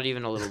 not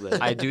even a little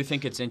bit. I do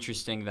think it's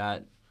interesting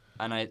that,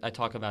 and I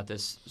talk about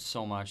this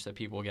so much that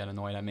people get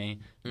annoyed at me,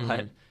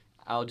 but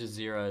Al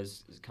Jazeera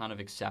is kind of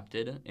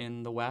accepted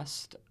in the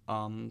West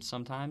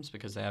sometimes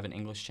because they have an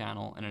English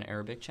channel and an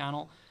Arabic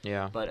channel.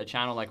 Yeah. But a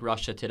channel like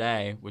Russia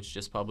Today, which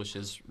just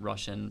publishes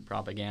Russian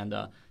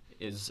propaganda,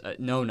 is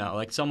no.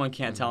 Like, someone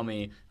can't tell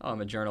me, oh, I'm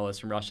a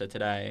journalist from Russia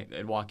Today.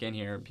 I'd walk in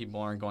here, people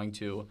aren't going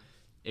to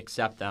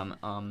accept them.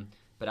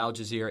 But Al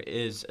Jazeera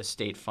is a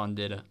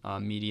state-funded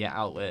media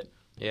outlet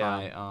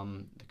by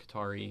the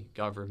Qatari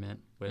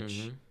government,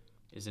 which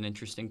is an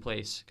interesting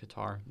place,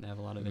 Qatar. They have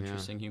a lot of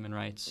interesting human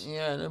rights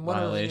and one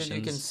violations. of the things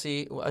you can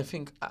see, I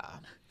think,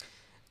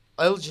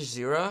 Al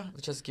Jazeera,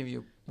 let's just give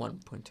you one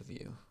point of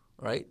view,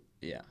 right?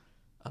 Yeah.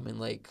 I mean,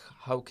 like,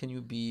 how can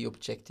you be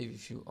objective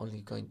if you're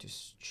only going to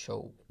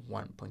show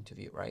one point of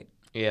view, right?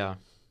 Yeah.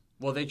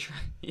 Well, they try.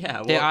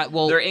 Yeah.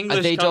 Their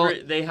English they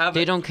coverage.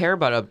 They don't care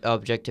about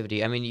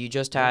objectivity. I mean, you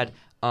just had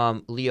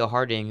Leah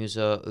Harding,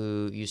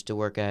 who used to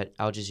work at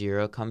Al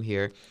Jazeera, come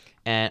here,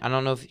 and I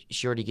don't know if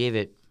she already gave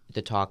it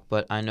the talk,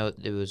 but I know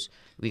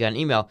we got an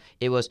email.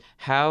 It was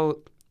how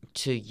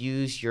to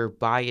use your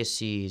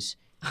biases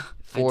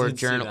for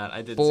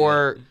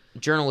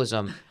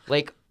journalism.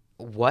 Like,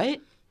 what?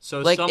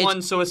 So like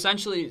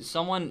essentially,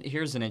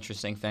 here's an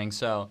interesting thing.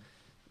 So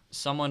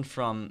someone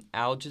from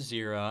Al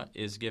Jazeera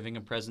is giving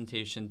a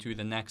presentation to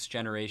the next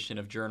generation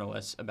of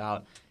journalists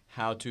about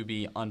how to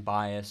be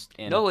unbiased.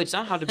 No, it's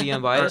not how to be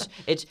unbiased.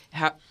 It's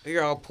how.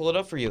 Here, I'll pull it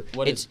up for you.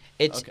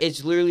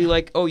 It's literally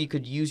like, you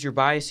could use your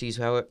biases.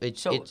 Let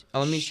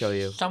me show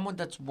you. Someone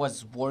that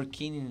was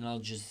working in Al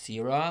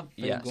Jazeera,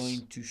 they're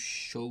going to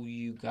show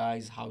you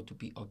guys how to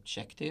be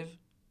objective.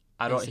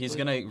 He's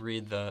gonna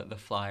read the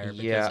flyer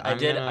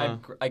because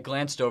I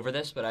glanced over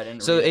this, but I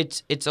didn't. So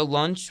it's a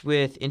lunch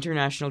with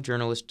international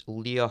journalist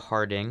Leah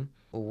Harding.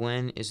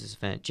 When is this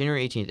event?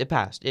 January 18th. It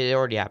passed. It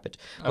already happened.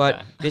 Okay.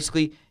 But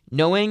basically,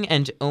 knowing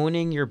and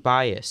owning your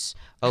bias.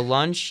 A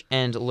lunch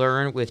and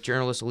learn with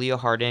journalist Leah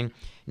Harding.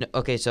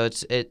 Okay, so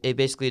it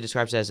basically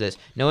describes it as this: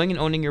 knowing and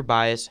owning your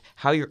bias,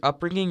 how your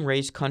upbringing,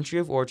 race, country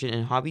of origin,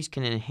 and hobbies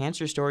can enhance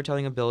your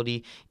storytelling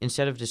ability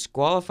instead of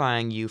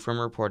disqualifying you from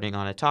reporting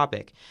on a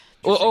topic.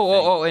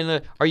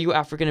 And are you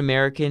African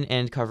American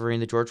and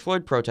covering the George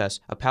Floyd protests?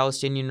 A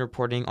Palestinian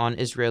reporting on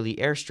Israeli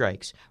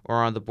airstrikes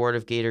or on the board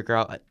of Gator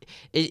Girl?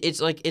 It's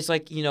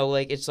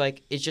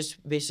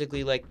just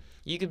basically like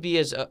you could be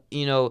as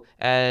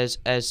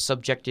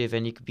subjective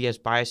and you could be as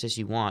biased as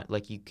you want.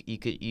 Like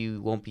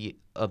you won't be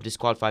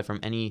disqualified from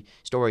any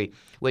story,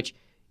 which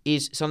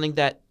is something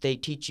that they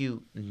teach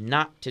you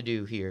not to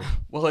do here.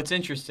 Well, it's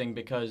interesting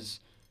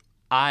because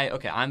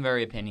I'm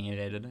very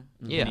opinionated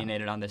Yeah.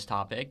 on this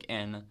topic,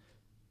 and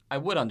I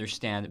would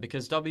understand it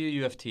because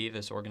WUFT,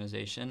 this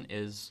organization,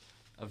 is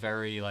a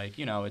very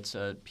it's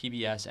a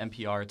PBS,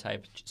 NPR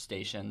type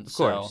station. Of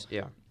course,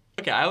 yeah.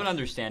 Okay, I would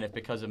understand if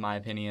because of my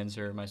opinions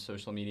or my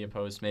social media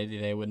posts, maybe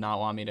they would not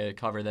want me to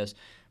cover this.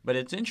 But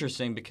it's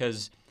interesting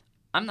because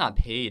I'm not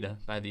paid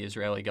by the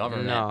Israeli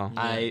government. No.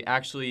 I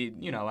actually,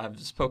 I've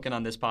spoken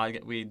on this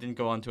podcast. We didn't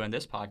go on to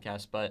this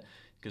podcast, but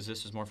because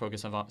this is more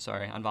focused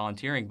on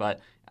volunteering. But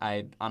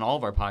on all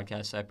of our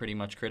podcasts, I pretty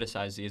much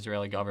criticize the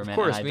Israeli government. Of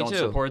course, and I me don't too.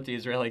 support the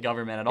Israeli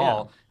government at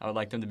all. I would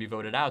like them to be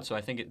voted out. So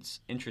I think it's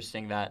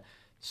interesting that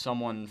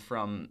someone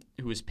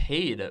who was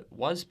paid,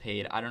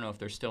 I don't know if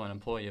they're still an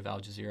employee of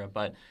Al Jazeera,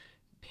 but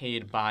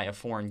paid by a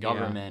foreign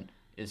government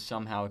is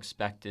somehow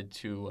expected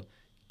to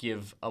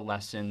give a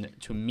lesson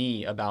to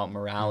me about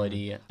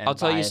morality and I'll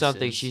tell you something.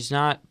 biases. She's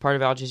not part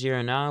of Al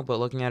Jazeera now, but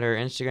looking at her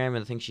Instagram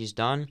and the things she's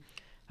done,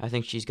 I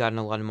think she's gotten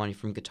a lot of money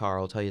from Qatar.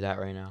 I'll tell you that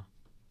right now.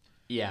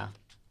 Yeah.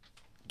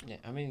 Yeah,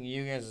 I mean,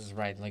 you guys is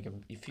right. Like,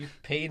 if you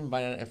paid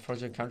by a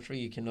foreign country,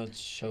 you cannot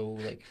show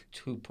like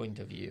 2 point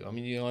of view. I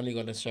mean, you're only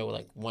gonna show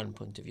like 1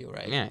 point of view,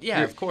 right? Yeah,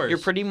 Yeah, of course. You're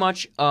pretty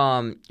much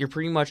like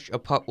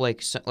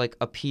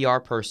a PR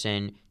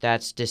person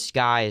that's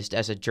disguised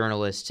as a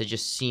journalist to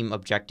just seem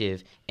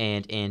objective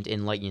and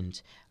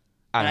enlightened.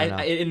 I don't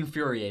know. It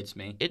infuriates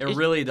me. It It-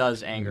 really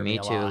does anger me Me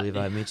a too, lot.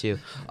 Levi. Me too.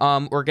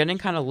 We're getting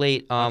kind of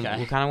late. Okay.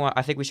 We kind of want.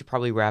 I think we should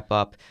probably wrap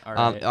up. All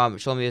right.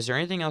 Shlomi, is there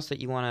anything else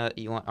that you want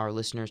our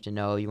listeners to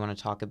know? You want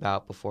to talk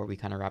about before we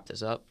kind of wrap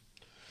this up?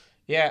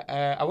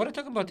 Yeah, I want to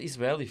talk about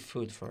Israeli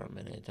food for a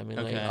minute. I mean,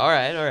 Okay. like, All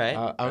right.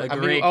 A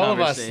great all of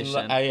us,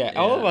 conversation.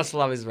 all of Yeah. us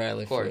love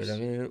Israeli Of course. food. I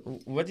mean,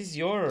 what is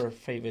your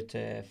favorite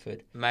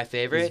food? My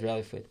favorite.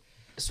 Israeli food.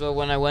 So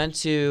when I went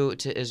to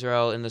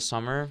Israel in the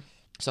summer,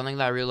 something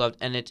that I really loved,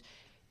 and it's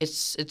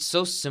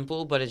so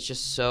simple, but it's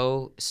just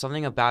so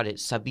something about it.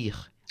 Sabich.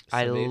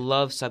 I Sabich.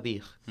 love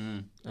sabich.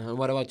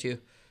 What about you?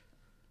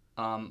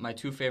 My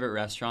two favorite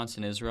restaurants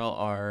in Israel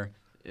are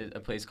a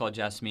place called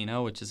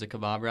Jasmino, which is a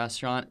kebab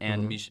restaurant,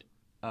 and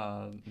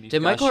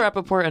Did Michael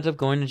Rappaport end up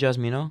going to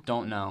Jasmino?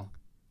 Don't know.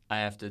 I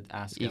have to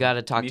ask him. You got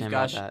to talk to him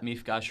about that.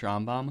 Mifgash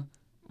Rambam.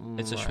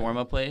 It's a Right.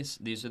 shawarma place.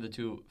 These are the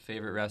two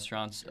favorite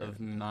restaurants of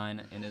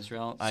mine in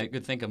Israel. I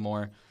could think of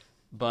more,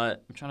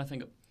 but I'm trying to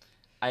think of...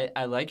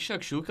 I like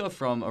shakshuka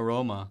from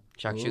Aroma.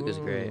 Shakshuka is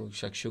great. Ooh,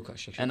 Shakshuka.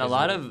 Shakshuka And a is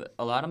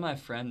lot of my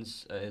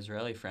friends,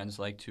 Israeli friends,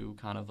 like to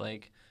kind of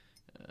like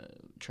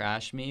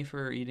trash me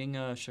for eating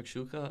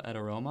shakshuka at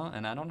Aroma,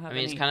 and I don't have. I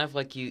mean, it's kind of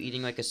like you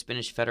eating like a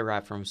spinach feta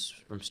wrap from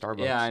Starbucks.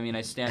 Yeah, I mean,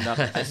 I stand up.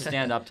 I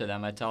stand up to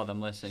them. I tell them,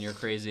 listen, you're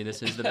crazy.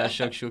 This is the best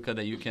shakshuka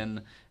that you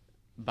can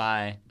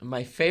buy.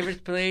 My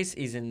favorite place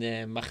is in the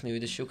Machne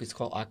Yehuda Shuk. It's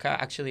called Akka.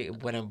 Actually,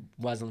 when I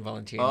wasn't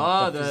volunteering.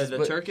 Oh, this is the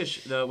what-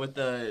 Turkish, with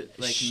the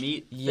like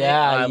meat. thing.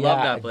 Yeah, I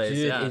love that place.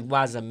 Dude, yeah. it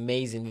was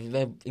amazing.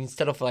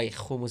 Instead of like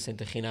hummus and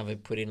tahina, we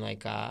put in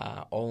like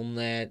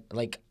omelet.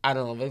 Like, I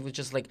don't know, we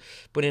just like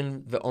put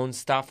in the own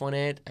stuff on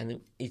it,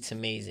 and it's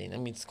amazing. I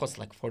mean, it's cost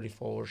like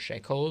 44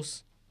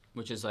 shekels,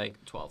 Which is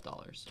like $12.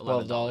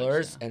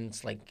 $12, yeah. and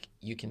it's like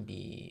you can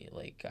be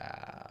like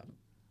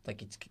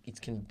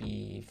it can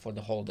be for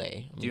the whole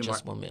day. I mean, Do you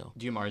just one meal.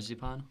 Do you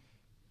marzipan?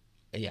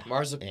 Yeah.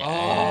 Marzipan.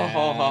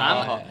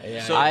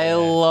 Yeah. So- I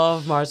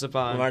love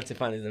marzipan.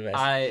 Marzipan is the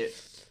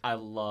best. I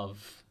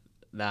love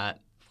that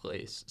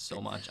place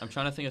so much. I'm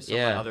trying to think of some of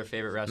Yeah. my other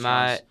favorite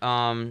My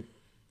restaurants.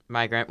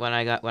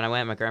 when I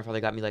went, my grandfather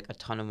got me like a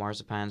ton of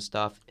marzipan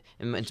stuff,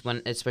 and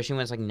especially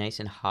when it's like nice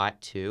and hot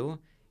too.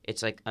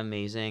 It's like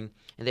amazing,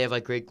 and they have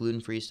like great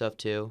gluten-free stuff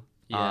too.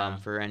 Yeah.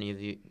 For any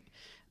of you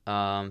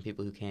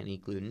people who can't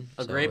eat gluten.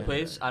 A So, great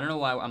place. I don't know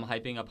why I'm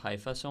hyping up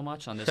Haifa so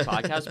much on this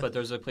podcast, but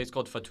there's a place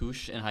called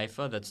Fatouche in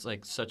Haifa that's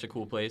like such a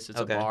cool place. It's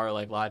Okay. a bar,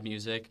 like live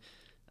music.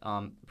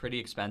 Pretty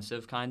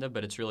expensive, kind of,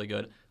 but it's really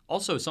good.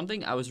 Also,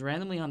 something I was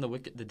randomly on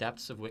the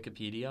depths of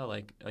Wikipedia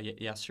like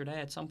yesterday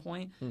at some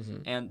point,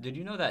 and did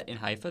you know that in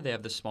Haifa they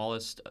have the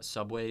smallest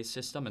subway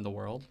system in the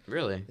world?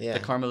 Really? Yeah. The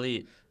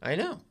Carmelit. I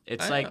know.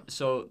 It's I like know.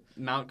 so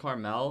Mount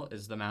Carmel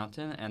is the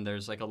mountain, and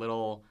there's like a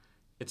little.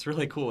 It's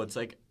really cool. It's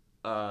like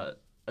a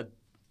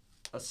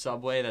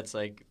subway that's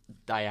like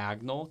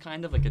diagonal,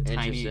 kind of like a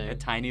Interesting.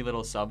 tiny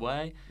little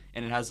subway,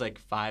 and it has like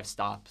 5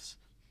 stops.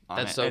 On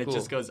That's it, so and cool. it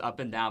just goes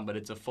up and down, but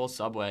it's a full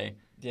subway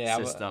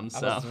system.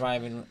 I was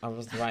driving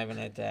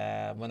it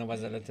when I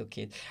was a little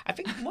kid. I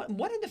think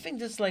one of the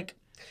things is like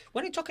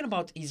when you're talking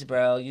about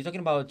Israel, you're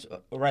talking about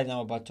right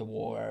now about the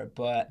war,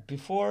 but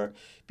before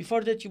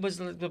that you was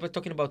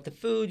talking about the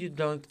food.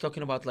 You're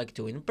talking about like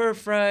doing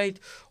birthright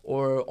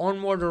or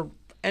onward or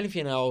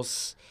anything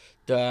else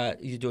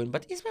that you're doing.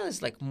 But Israel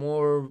is like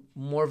more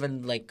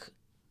than like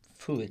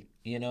food,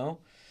 you know.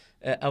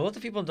 a lot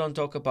of people don't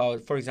talk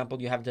about. For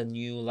example, you have the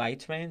new light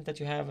train that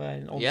you have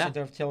in the Yeah.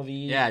 center of Tel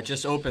Aviv. Yeah, it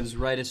just opens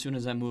right as soon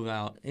as I move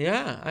out.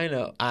 Yeah, I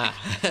know.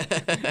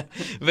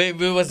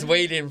 We was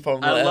waiting for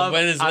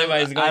when is Levi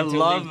is going to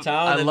leave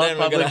town. I and love then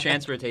we're public gonna...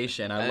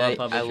 transportation. I love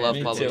public I love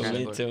transportation. public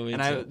Me transport. too. Me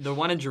And too. the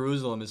one in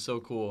Jerusalem is so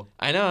cool.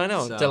 I know.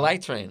 So- The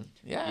light train.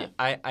 Yeah.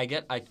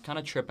 I kind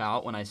of trip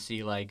out when I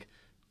see like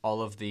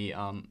all of the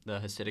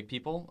Hasidic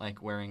people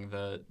like wearing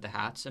the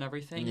hats and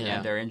everything. Yeah.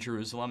 And they're in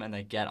Jerusalem and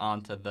they get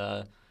onto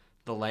the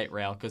light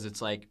rail because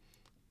it's like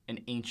an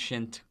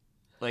ancient,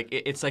 like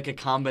it's like a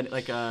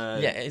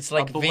It's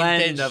like a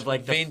blend vintage of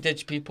like the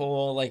vintage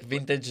people, like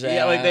vintage.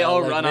 yeah, like they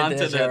all like run onto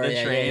vintage the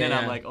era. train, and Yeah.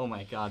 I'm like, oh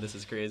my god, this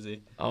is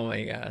crazy. Oh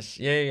my gosh.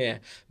 Yeah.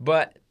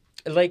 But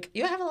like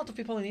you have a lot of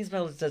people in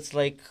Israel that's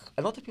like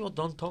a lot of people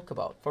don't talk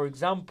about. For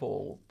example,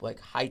 like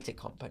high-tech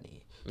company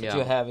that Yeah.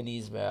 you have in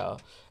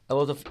Israel, a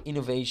lot of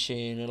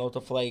innovation, a lot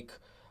of like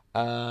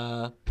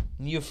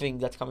new thing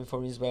that's coming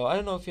from Israel. I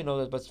don't know if you know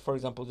that, but for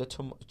example, the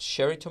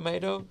cherry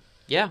tomato,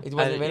 Yeah. it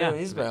was invented yeah. in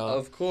Israel.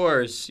 Of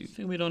course, you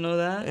think we don't know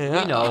that?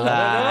 Yeah, We know I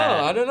that.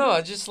 I don't know.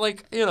 I just like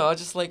I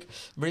just like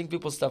bring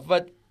people stuff.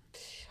 But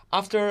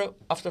after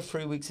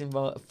 3 weeks in,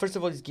 first of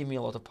all, it's give me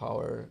a lot of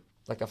power.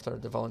 Like after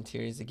the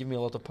volunteers, it give me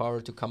a lot of power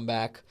to come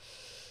back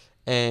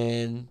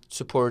and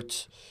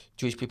support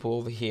Jewish people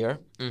over here.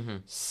 Mm-hmm.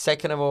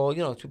 Second of all,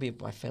 to be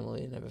my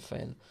family and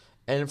everything.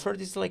 And third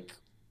is like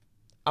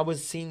I was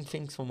seeing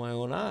things from my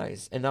own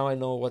eyes, and now I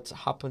know what's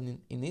happening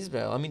in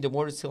Israel. I mean, the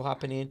war is still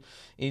happening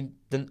in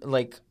the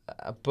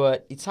but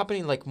it's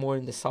happening like more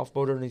in the south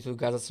border near to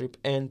Gaza Strip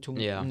and to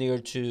Yeah. near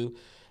to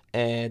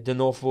the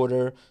north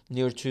border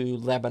near to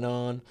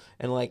Lebanon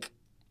and like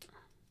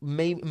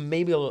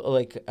maybe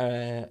like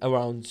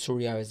around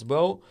Syria as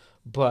well.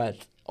 But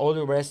all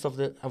the rest of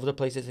the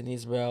places in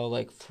Israel,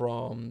 like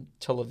from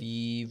Tel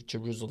Aviv,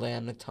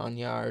 Jerusalem,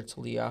 Netanya,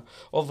 Herzliya,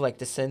 of like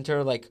the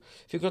center, like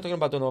if you're talking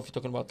about, I don't know if you're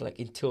talking about like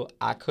until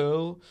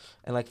Akko,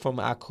 and like from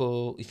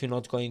Akko, if you're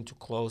not going too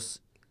close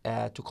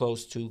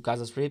to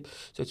Gaza Strip,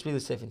 so it's really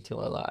safe until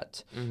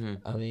Eilat. Mm-hmm.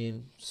 I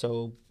mean,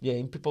 so yeah,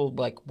 and people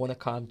like want to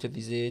come to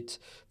visit,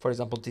 for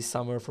example, this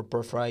summer for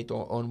Birthright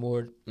or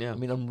onward. Yeah. I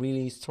mean, I'm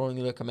really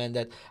strongly recommend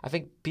that. I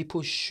think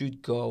people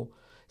should go,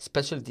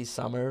 especially this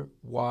summer.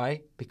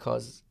 Why?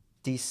 Because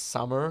this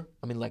summer,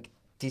 I mean, like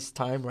this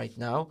time right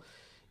now,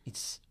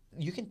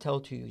 you can tell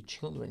to your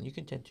children, you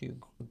can tell to your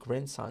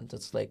grandson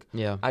that's like,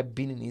 Yeah. I've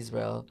been in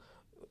Israel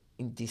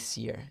in this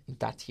year, in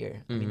that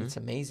year. I mean, Mhm. it's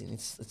amazing.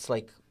 It's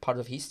like part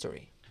of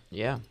history.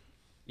 Yeah.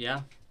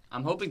 Yeah,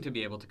 I'm hoping to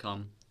be able to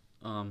come.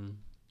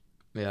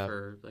 Yeah.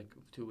 For like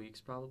 2 weeks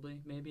probably,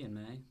 maybe in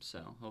May. So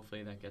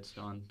hopefully that gets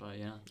done. But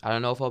yeah, I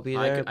don't know if I'll be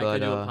I there, could but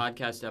do a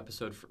podcast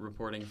episode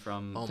reporting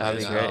from. That'd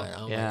be great.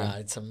 Oh Yeah. my God,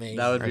 it's amazing.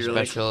 That would our be really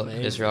special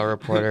amazing. Israel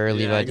reporter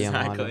Levi Yeah,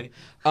 Diamond. exactly.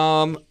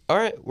 All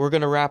right, we're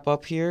gonna wrap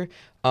up here.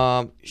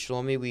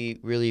 Shlomi, we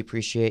really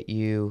appreciate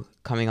you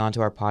coming onto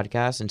our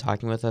podcast and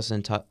talking with us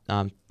and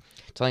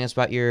telling us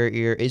about your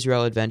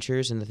Israel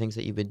adventures and the things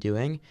that you've been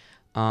doing.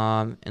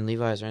 And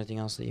Levi, is there anything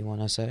else that you want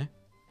to say?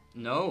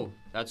 No,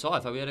 that's all.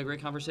 I thought we had a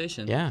great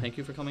conversation. Yeah. Thank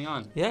you for coming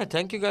on. Yeah,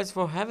 thank you guys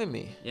for having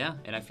me. Yeah,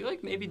 and I feel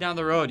like maybe down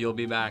the road you'll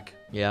be back.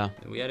 Yeah,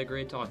 We had a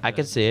great talk. I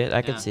could see it.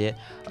 I could Yeah. see it.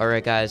 All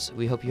right, guys,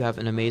 we hope you have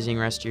an amazing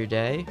rest of your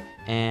day.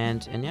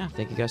 And yeah,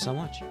 thank you guys so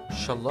much.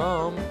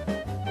 Shalom.